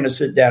ever going to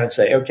sit down and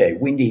say, okay,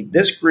 we need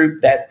this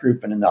group, that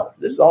group, and another?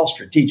 This is all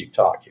strategic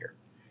talk here.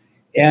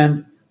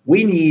 And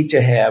we need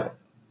to have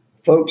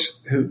folks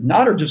who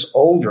not are just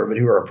older, but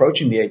who are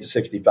approaching the age of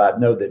 65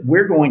 know that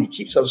we're going to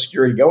keep Social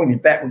Security going. In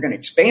fact, we're going to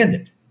expand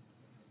it,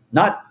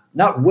 not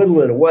whittle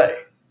it away.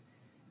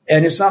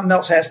 And if something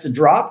else has to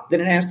drop,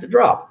 then it has to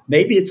drop.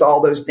 Maybe it's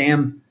all those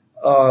damn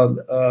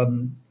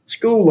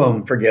school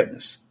loan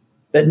forgiveness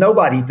that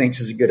nobody thinks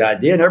is a good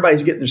idea, and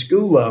everybody's getting their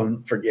school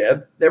loan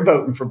forgive. They're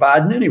voting for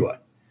Biden anyway.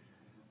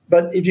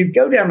 But if you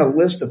go down a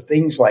list of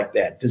things like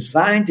that,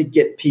 designed to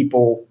get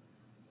people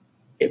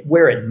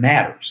where it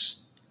matters,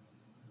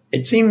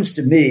 it seems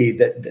to me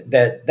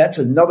that's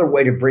another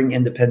way to bring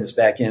independence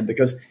back in,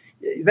 because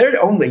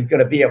they're only going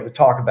to be able to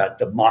talk about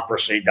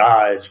democracy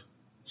dies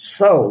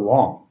so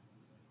long.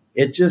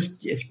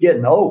 It's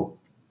getting old.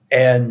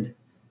 And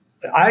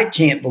I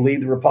can't believe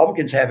the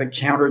Republicans haven't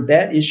countered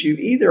that issue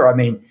either. I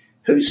mean,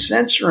 who's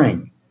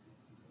censoring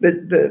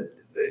the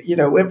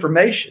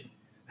information?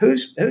 I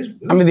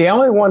mean, the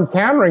only one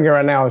countering it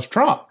right now is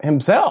Trump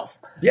himself.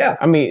 Yeah.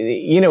 I mean,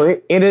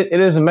 it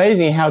is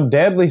amazing how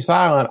deadly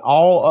silent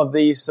all of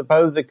these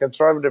supposed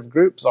conservative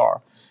groups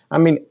are. I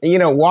mean,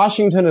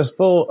 Washington is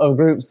full of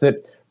groups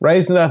that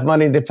raise enough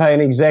money to pay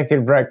an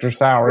executive director's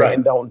salary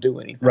and don't do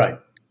anything. Right.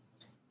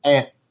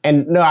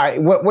 And no,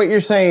 what you're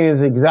saying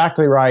is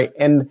exactly right.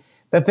 And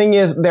the thing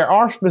is, there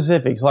are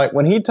specifics. Like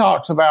when he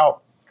talks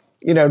about,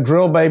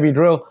 drill, baby,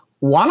 drill,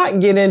 why not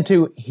get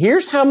into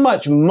here's how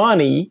much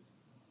money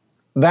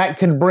that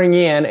could bring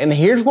in, and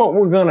here's what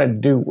we're going to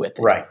do with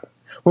it. Right.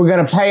 We're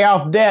going to pay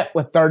off debt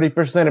with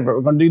 30% of it.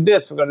 We're going to do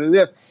this. We're going to do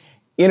this.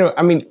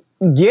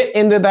 Get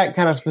into that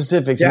kind of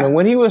specifics. Yeah. I mean,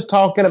 when he was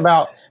talking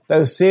about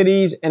those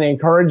cities and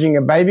encouraging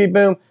a baby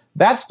boom,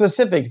 that's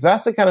specifics.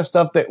 That's the kind of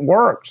stuff that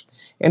works.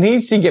 And he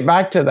needs to get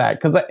back to that,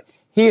 because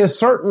he is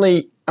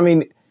certainly,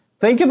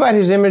 think about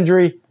his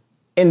imagery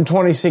in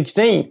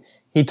 2016.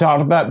 He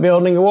talked about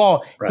building a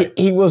wall. Right.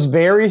 He was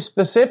very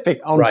specific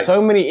on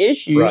so many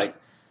issues. Right.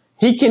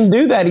 He can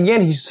do that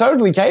again. He's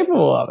totally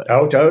capable of it.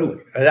 Oh,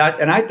 totally.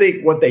 And I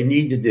think what they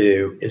need to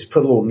do is put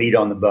a little meat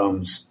on the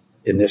bones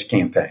in this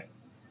campaign.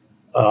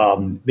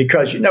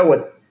 Because you know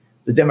what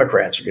the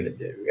Democrats are going to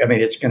do. I mean,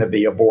 it's going to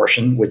be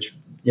abortion, which,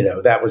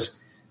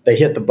 they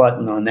hit the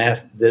button on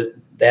that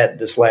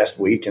this last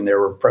week, and there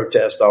were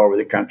protests all over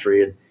the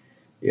country. And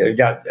you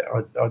got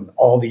on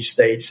all these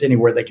states,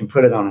 anywhere they can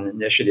put it on an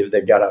initiative,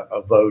 they've got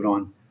a vote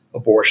on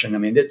abortion. I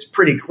mean, it's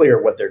pretty clear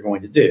what they're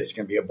going to do. It's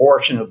going to be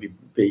abortion. It'll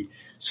be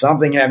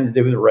something having to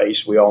do with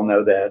race. We all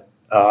know that.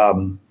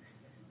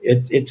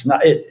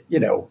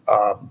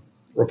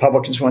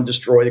 Republicans want to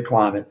destroy the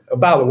climate. Oh,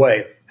 by the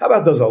way, how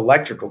about those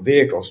electrical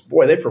vehicles?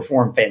 Boy, they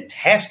performed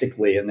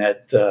fantastically in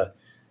that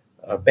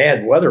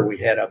bad weather we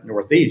had up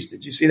northeast.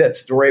 Did you see that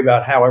story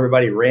about how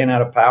everybody ran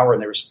out of power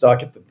and they were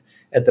stuck at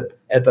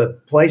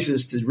the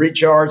places to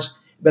recharge,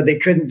 but they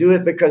couldn't do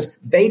it because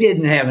they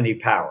didn't have any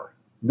power.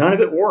 None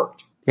of it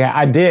worked. Yeah,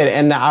 I did.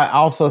 And I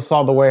also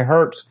saw the way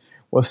Hertz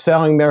was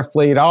selling their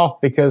fleet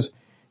off because,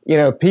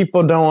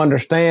 people don't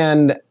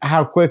understand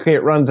how quickly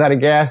it runs out of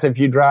gas if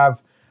you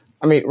drive.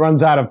 It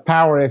runs out of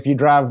power if you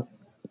drive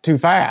too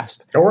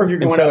fast. Or if you're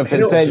going up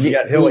hills and you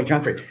got hilly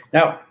country.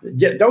 Now,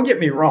 don't get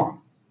me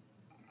wrong.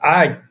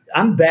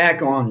 I'm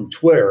back on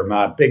Twitter,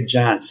 my big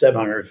giant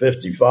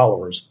 750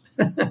 followers,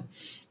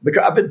 because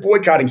I've been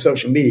boycotting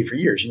social media for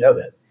years. You know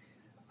that.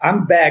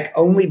 I'm back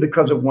only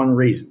because of one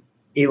reason: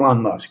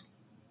 Elon Musk.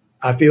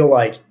 I feel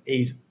like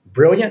he's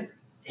brilliant.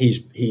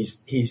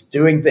 He's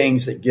doing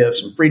things that give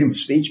some freedom of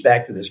speech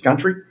back to this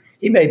country.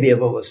 He may be a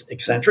little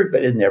eccentric,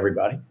 but isn't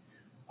everybody?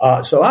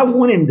 So I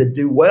want him to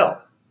do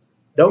well.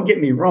 Don't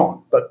get me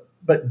wrong,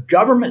 but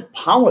government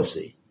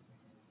policy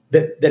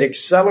that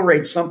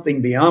accelerates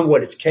something beyond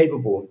what it's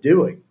capable of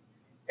doing.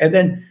 And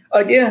then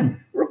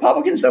again,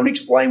 Republicans don't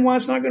explain why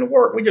it's not going to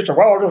work. We just say,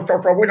 well,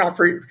 we're not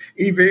for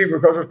EV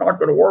because it's not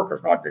going to work.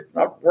 It's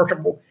not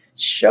workable.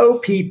 Show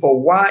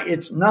people why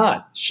it's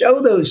not. Show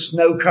those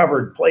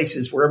snow-covered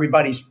places where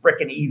everybody's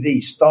freaking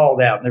EV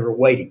stalled out and they were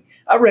waiting.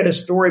 I read a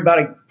story about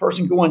a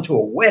person going to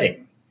a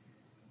wedding,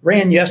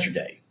 ran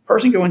yesterday.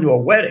 Person going to a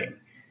wedding,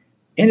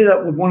 ended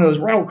up with one of those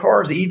rental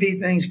cars, the EV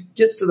things,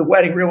 gets to the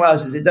wedding,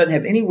 realizes it doesn't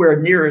have anywhere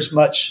near as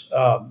much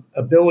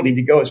ability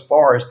to go as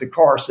far as the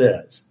car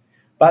says.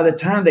 By the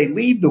time they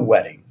leave the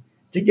wedding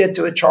to get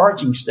to a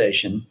charging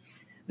station,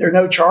 there are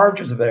no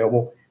chargers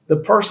available. The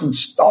person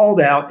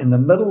stalled out in the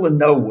middle of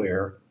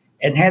nowhere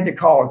and had to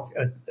call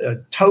a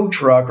tow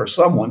truck or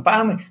someone.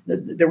 Finally,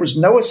 there was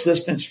no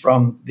assistance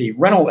from the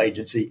rental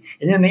agency.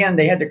 And in the end,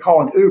 they had to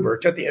call an Uber.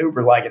 It took the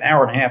Uber like an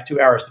hour and a half,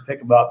 2 hours to pick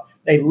them up.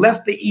 They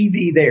left the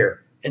EV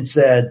there and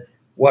said,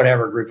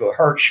 whatever group of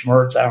Hertz,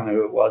 Schmertz, I don't know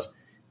who it was,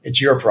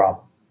 it's your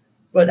problem.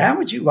 But how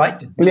would you like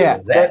to deal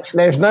with that?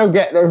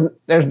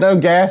 There's no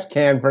gas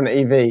can for an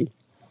EV.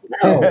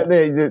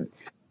 No.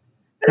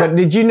 But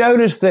did you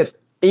notice that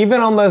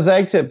even on those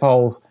exit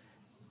polls,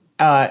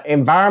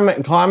 environment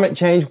and climate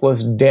change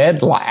was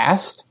dead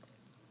last?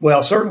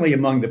 Well, certainly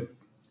among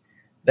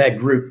that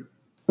group.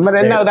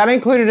 But no, that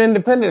included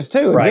independents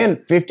too. Right. Again,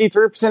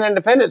 53%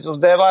 independents was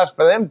dead last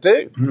for them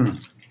too.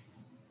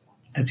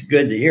 That's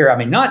good to hear.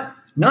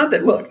 Not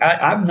that. Look,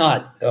 I've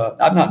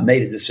not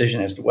made a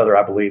decision as to whether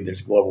I believe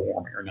there's global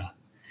warming or not.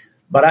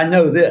 But I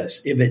know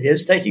this: if it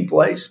is taking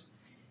place,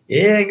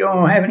 it ain't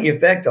going to have any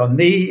effect on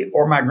me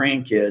or my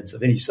grandkids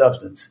of any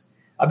substance.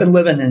 I've been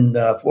living in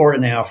Florida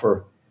now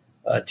for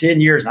 10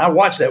 years, and I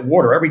watch that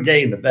water every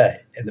day in the bay.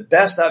 And the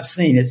best I've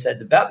seen, it's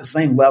at about the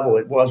same level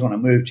it was when I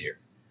moved here.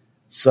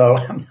 So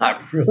I'm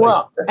not really.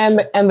 Well, and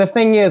the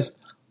thing is,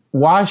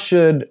 why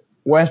should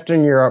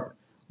Western Europe,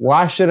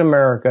 why should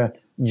America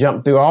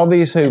jump through all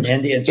these hoops?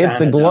 India, China,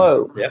 it's a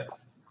globe. Yep.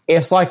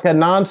 It's like a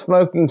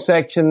non-smoking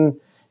section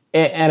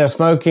and a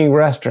smoking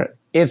restaurant.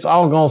 It's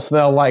all going to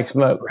smell like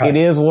smoke. Right. It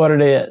is what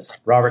it is.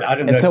 Robert, I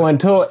don't know. And so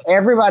until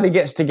everybody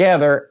gets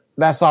together,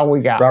 that's all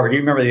we got. Robert, do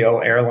you remember the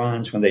old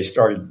airlines when they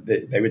started?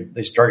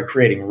 They started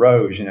creating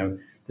rows.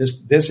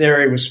 This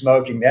area was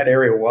smoking, that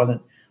area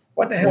wasn't.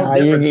 What the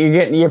hell?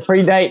 You're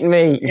predating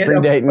me. You're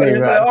predating me.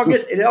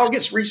 It all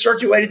gets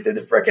recirculated through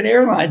the freaking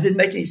airline. It didn't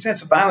make any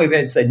sense. And finally,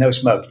 they'd say no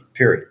smoking.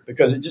 Period,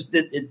 because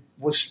it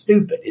was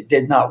stupid. It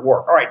did not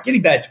work. All right,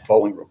 getting back to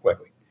polling real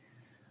quickly.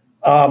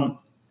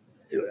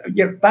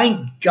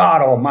 Thank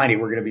God Almighty,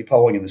 we're going to be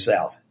polling in the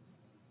South.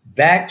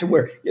 Back to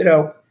where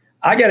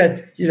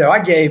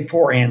I gave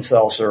poor Ann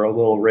Seltzer a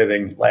little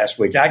ribbing last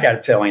week. I got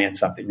to tell Ann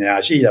something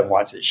now. She doesn't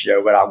watch this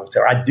show, but I will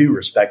tell her. I do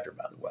respect her,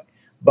 by the way.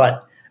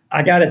 But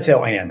I got to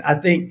tell Ann, I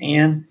think,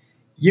 Ann,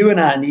 you and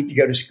I need to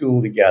go to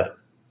school together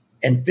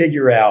and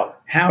figure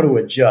out how to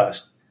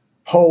adjust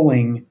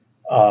polling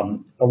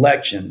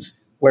elections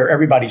where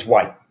everybody's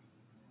white.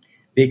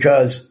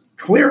 Because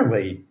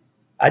clearly,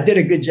 I did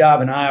a good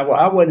job in Iowa.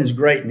 I wasn't as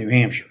great in New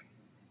Hampshire.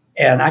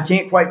 And I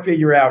can't quite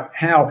figure out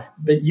how,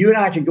 but you and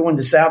I can go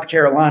into South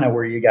Carolina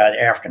where you got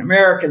African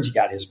Americans, you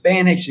got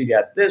Hispanics, you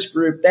got this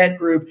group, that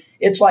group.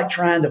 It's like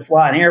trying to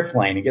fly an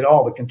airplane and get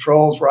all the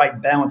controls right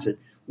and balance it.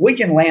 We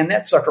can land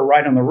that sucker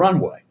right on the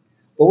runway.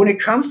 But when it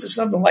comes to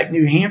something like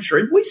New Hampshire,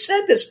 and we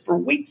said this for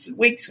weeks and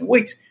weeks and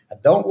weeks, I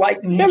don't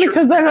like New Hampshire.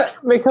 Yeah,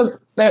 because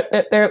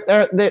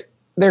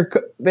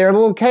they're a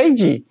little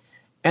cagey.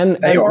 And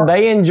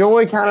they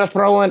enjoy kind of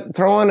throwing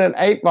an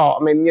 8-ball.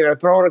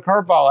 Throwing a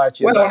curveball at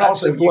you. Well, that's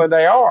also, just where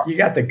they are. You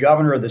got the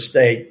governor of the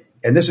state,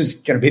 and this is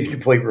going to be the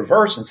complete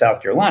reverse in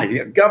South Carolina. You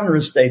got the governor of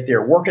the state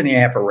there working the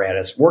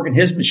apparatus, working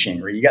his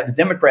machinery. You got the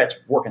Democrats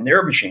working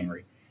their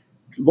machinery.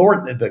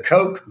 The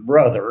Koch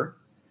brother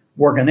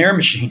working their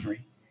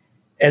machinery.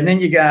 And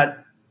then you got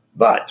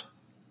Butt,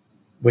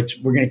 which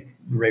we're going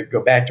to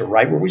go back to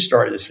right where we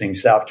started this thing,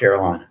 South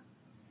Carolina.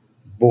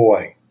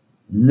 Boy,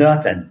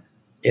 nothing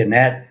in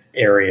that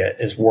area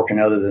is working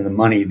other than the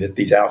money that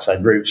these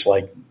outside groups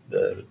like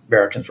the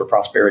Americans for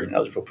Prosperity and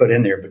others will put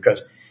in there,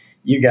 because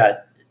you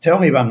got, tell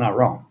me if I'm not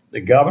wrong,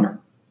 the governor,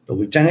 the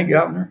lieutenant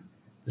governor,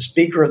 the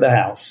speaker of the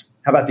House.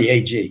 How about the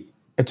AG?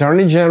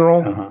 Attorney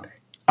General,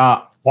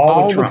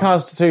 all the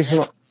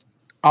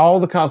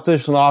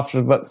constitutional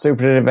officers but the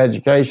superintendent of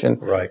education,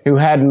 right, who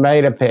hadn't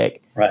made a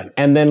pick. Right.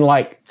 And then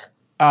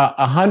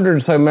 100 or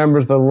so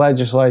members of the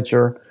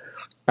legislature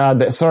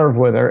that serve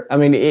with her. I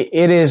mean,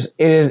 it is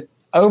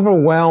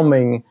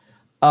overwhelming,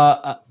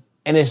 and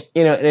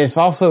it's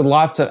also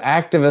lots of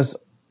activist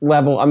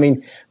level. I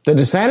mean, the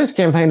DeSantis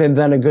campaign had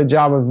done a good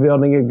job of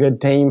building a good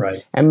team,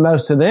 right. and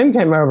most of them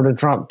came over to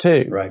Trump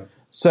too. Right.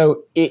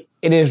 So it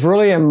is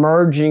really a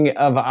merging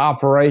of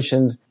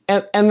operations.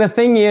 And the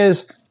thing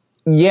is,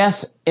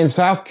 yes, in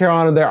South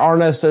Carolina, there are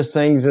no such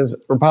things as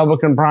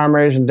Republican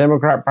primaries and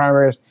Democrat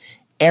primaries.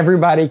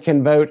 Everybody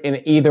can vote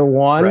in either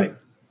one. Right.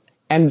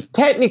 And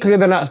technically,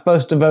 they're not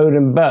supposed to vote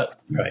in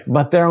both. Right.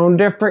 But they're on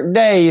different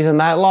days, and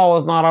that law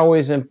is not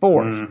always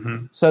enforced.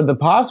 Mm-hmm. So the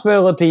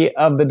possibility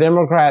of the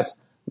Democrats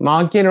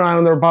monkeying around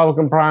in the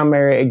Republican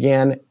primary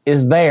again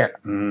is there.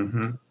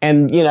 Mm-hmm.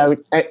 And,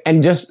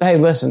 and just, hey,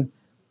 listen,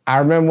 I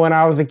remember when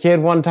I was a kid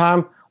one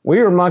time,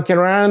 we were monkeying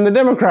around in the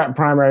Democrat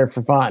primary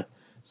for fun.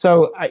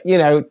 So,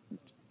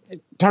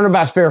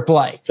 turnabout's fair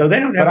play. So they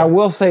don't have. But I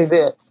will say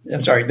this.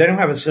 I'm sorry, they don't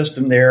have a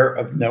system there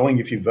of knowing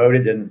if you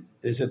voted in.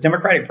 Is the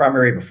Democratic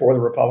primary before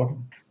the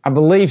Republican? I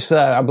believe so.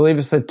 I believe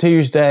it's the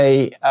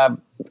Tuesday a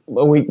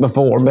week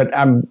before. But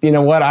you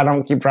know what? I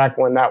don't keep track of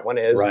when that one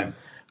is. Right.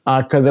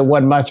 Because it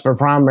wasn't much of a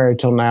primary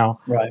till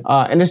now. Right.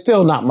 And it's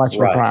still not much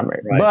of a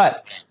primary. Right.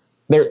 But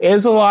there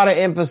is a lot of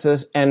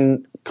emphasis,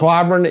 and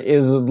Clyburn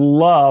is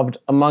loved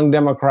among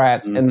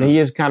Democrats, Mm-hmm. and he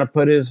has kind of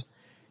put his,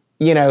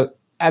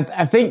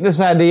 I think this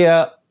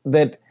idea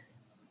that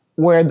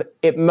where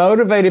it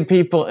motivated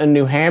people in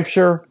New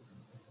Hampshire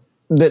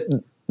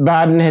that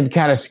Biden had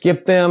kind of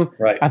skipped them.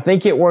 Right. I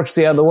think it works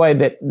the other way,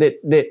 that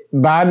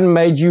Biden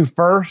made you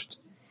first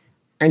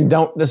and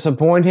don't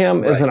disappoint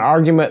him is an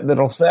argument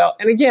that'll sell.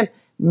 And again,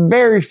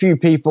 very few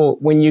people,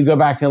 when you go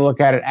back and look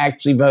at it,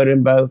 actually vote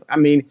in both. I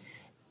mean,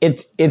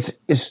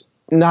 it's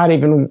not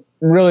even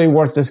really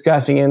worth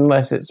discussing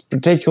unless it's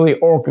particularly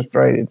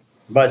orchestrated.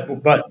 But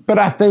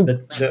I think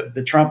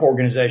the Trump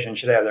organization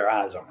should have their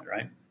eyes on it,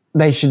 right?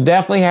 They should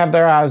definitely have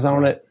their eyes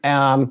on it,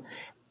 and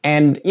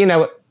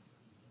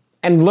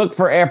look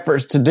for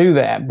efforts to do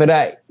that. But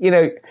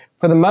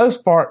for the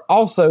most part,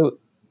 also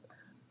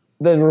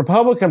the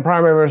Republican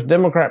primary versus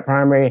Democrat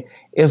primary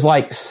is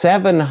like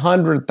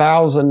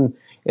 700,000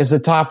 is the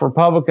top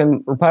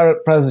Republican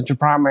presidential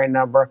primary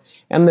number,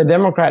 and the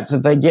Democrats,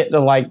 if they get to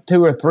like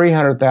 200,000 or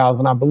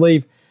 300,000, I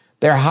believe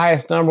their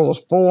highest number was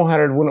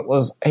 400 when it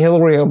was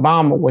Hillary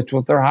Obama, which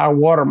was their high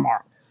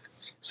watermark.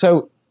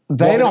 So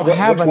they don't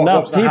have enough people.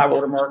 What was the high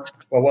watermark?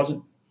 What was it?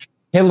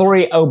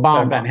 Hillary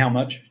Obama. And how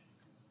much?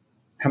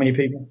 How many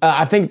people?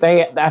 I think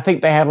they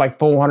had like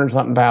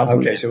 400-something thousand.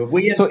 Okay,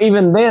 so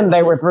even then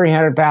they were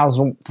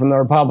 300,000 from the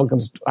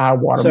Republicans' high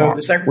watermark,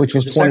 which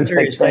was 2016. The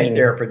Secretary of State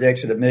there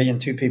predicts that 1.2 million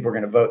people are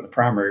going to vote in the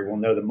primary. Will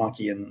know the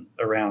monkeying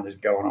around is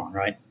going on,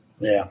 right?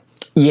 Yeah.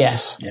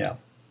 Yes. Yeah.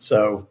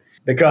 So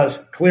because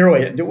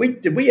clearly,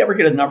 did we ever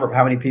get a number of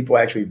how many people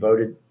actually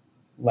voted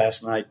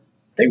last night?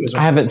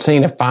 I haven't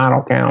seen a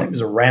final count. It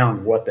was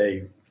around what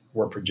they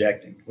were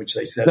projecting, which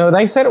they said. No,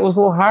 they said it was a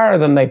little higher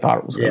than they thought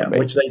it was going to be.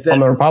 Which they did, on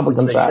the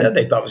Republican side. They said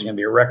they thought it was going to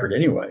be a record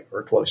anyway,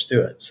 or close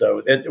to it.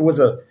 So it was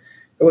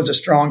a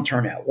strong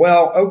turnout.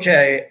 Well,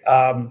 okay.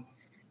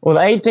 With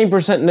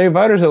 18% new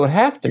voters, it would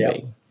have to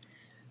be.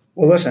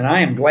 Well, listen, I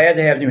am glad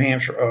to have New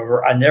Hampshire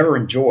over. I never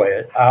enjoy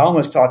it. I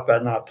almost talked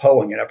about not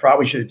polling it. I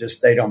probably should have just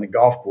stayed on the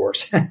golf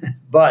course.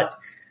 But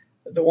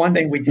the one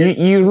thing we did.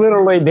 You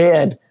literally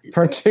did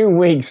for 2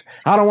 weeks.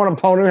 I don't want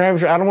to poll New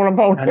Hampshire. I don't want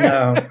to poll New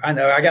Hampshire. I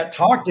know. I got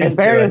talked into it. In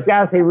fairness,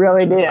 guys, he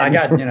really did. I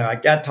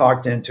got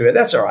talked into it.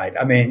 That's all right.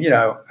 I mean,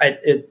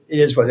 it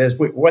is what it is.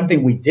 One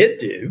thing we did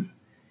do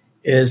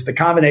is the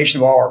combination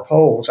of all our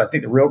polls. I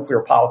think the Real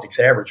Clear Politics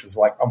average was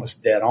like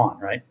almost dead on,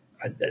 right?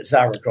 As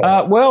I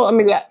recall. Well, I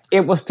mean,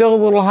 it was still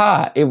a little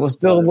high. It was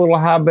still a little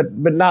high, but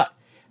not.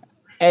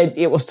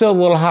 It was still a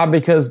little high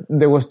because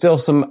there was still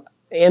some.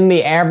 In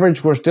the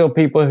average, were still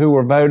people who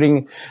were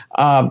voting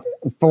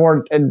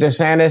for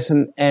DeSantis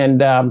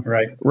and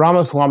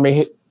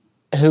Ramaswamy,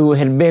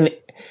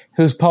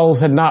 whose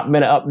polls had not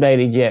been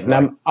updated yet.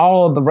 Right. Now,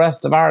 all of the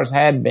rest of ours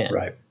had been.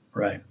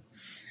 Right.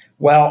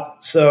 Well,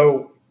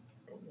 so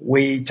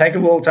we take a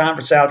little time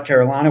for South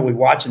Carolina. We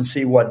watch and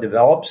see what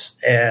develops.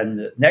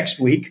 And next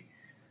week,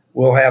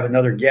 we'll have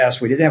another guest.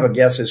 We didn't have a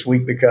guest this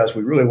week because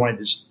we really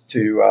wanted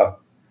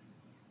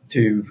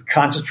to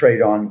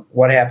concentrate on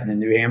what happened in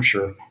New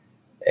Hampshire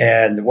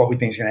and what we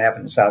think is going to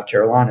happen in South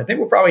Carolina. I think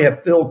we'll probably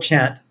have Phil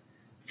Kent,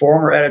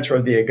 former editor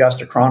of the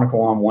Augusta Chronicle,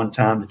 on one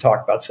time to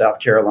talk about South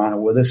Carolina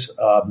with us.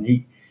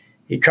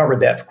 He covered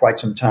that for quite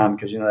some time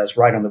because, that's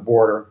right on the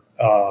border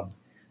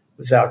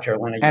with South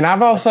Carolina. And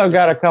I've also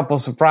got a couple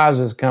of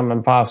surprises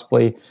coming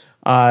possibly.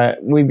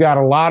 We've got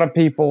a lot of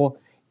people,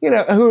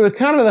 who are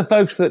kind of the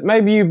folks that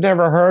maybe you've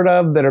never heard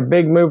of that are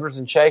big movers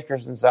and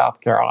shakers in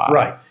South Carolina.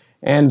 Right.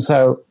 And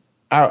so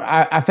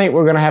I think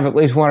we're going to have at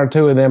least one or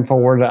two of them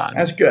before we're done.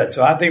 That's good.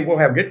 So I think we'll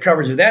have good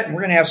coverage of that. And we're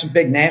going to have some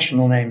big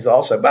national names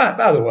also.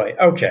 By the way,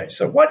 okay,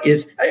 so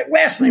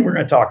last thing we're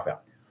going to talk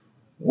about.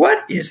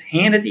 What is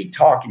Hannity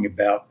talking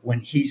about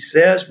when he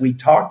says we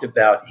talked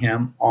about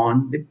him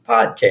on the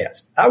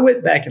podcast? I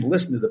went back and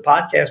listened to the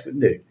podcast with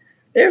Newt.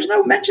 There's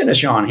no mention of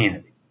Sean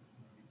Hannity.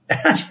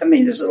 I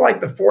mean, this is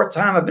like the fourth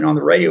time I've been on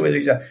the radio with him.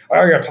 He's like,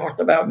 oh, you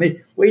talked about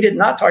me. We did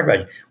not talk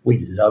about you. We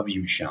love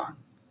you, Sean.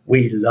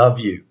 We love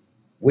you.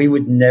 We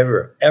would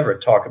never, ever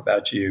talk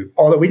about you.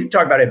 Although we did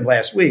talk about him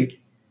last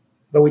week,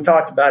 but we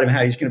talked about him,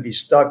 how he's going to be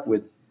stuck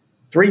with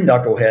 3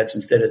 knuckleheads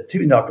instead of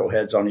 2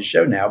 knuckleheads on his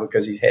show now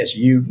because he has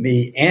you,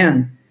 me,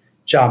 and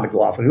John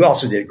McLaughlin, who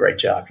also did a great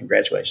job.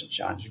 Congratulations,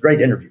 John. It was a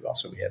great interview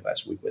also we had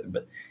last week with him.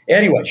 But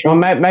anyway.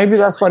 Sean, well, maybe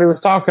that's what he was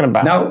talking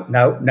about.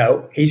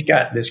 No. He's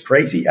got this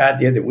crazy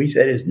idea that we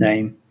said his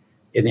name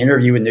in the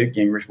interview with Newt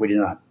Gingrich. We did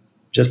not.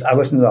 I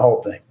listened to the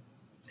whole thing.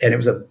 And it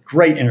was a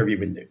great interview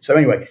with Newt. So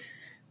anyway,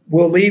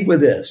 we'll leave with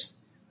this.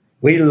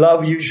 We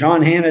love you,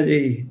 Sean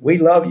Hannity. We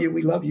love you.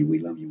 We love you. We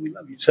love you. We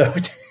love you. So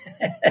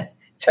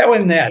tell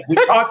him that. We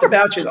talked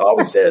about you. All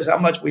we said is how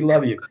much we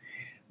love you.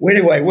 Well,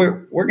 anyway,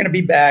 we're going to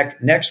be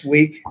back next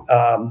week.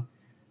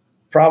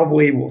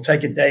 Probably we'll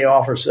take a day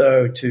off or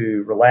so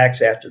to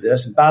relax after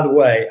this. And by the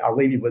way, I'll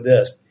leave you with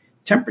this.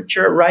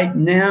 Temperature right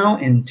now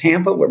in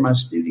Tampa, where my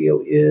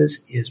studio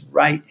is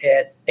right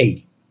at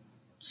 80.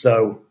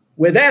 So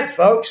with that,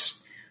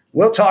 folks,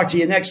 we'll talk to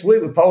you next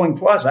week with Polling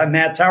Plus. I'm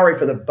Matt Towery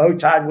for the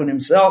bow-tied one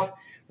himself,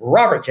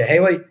 Robert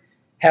Cahaly.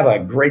 Have a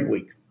great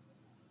week.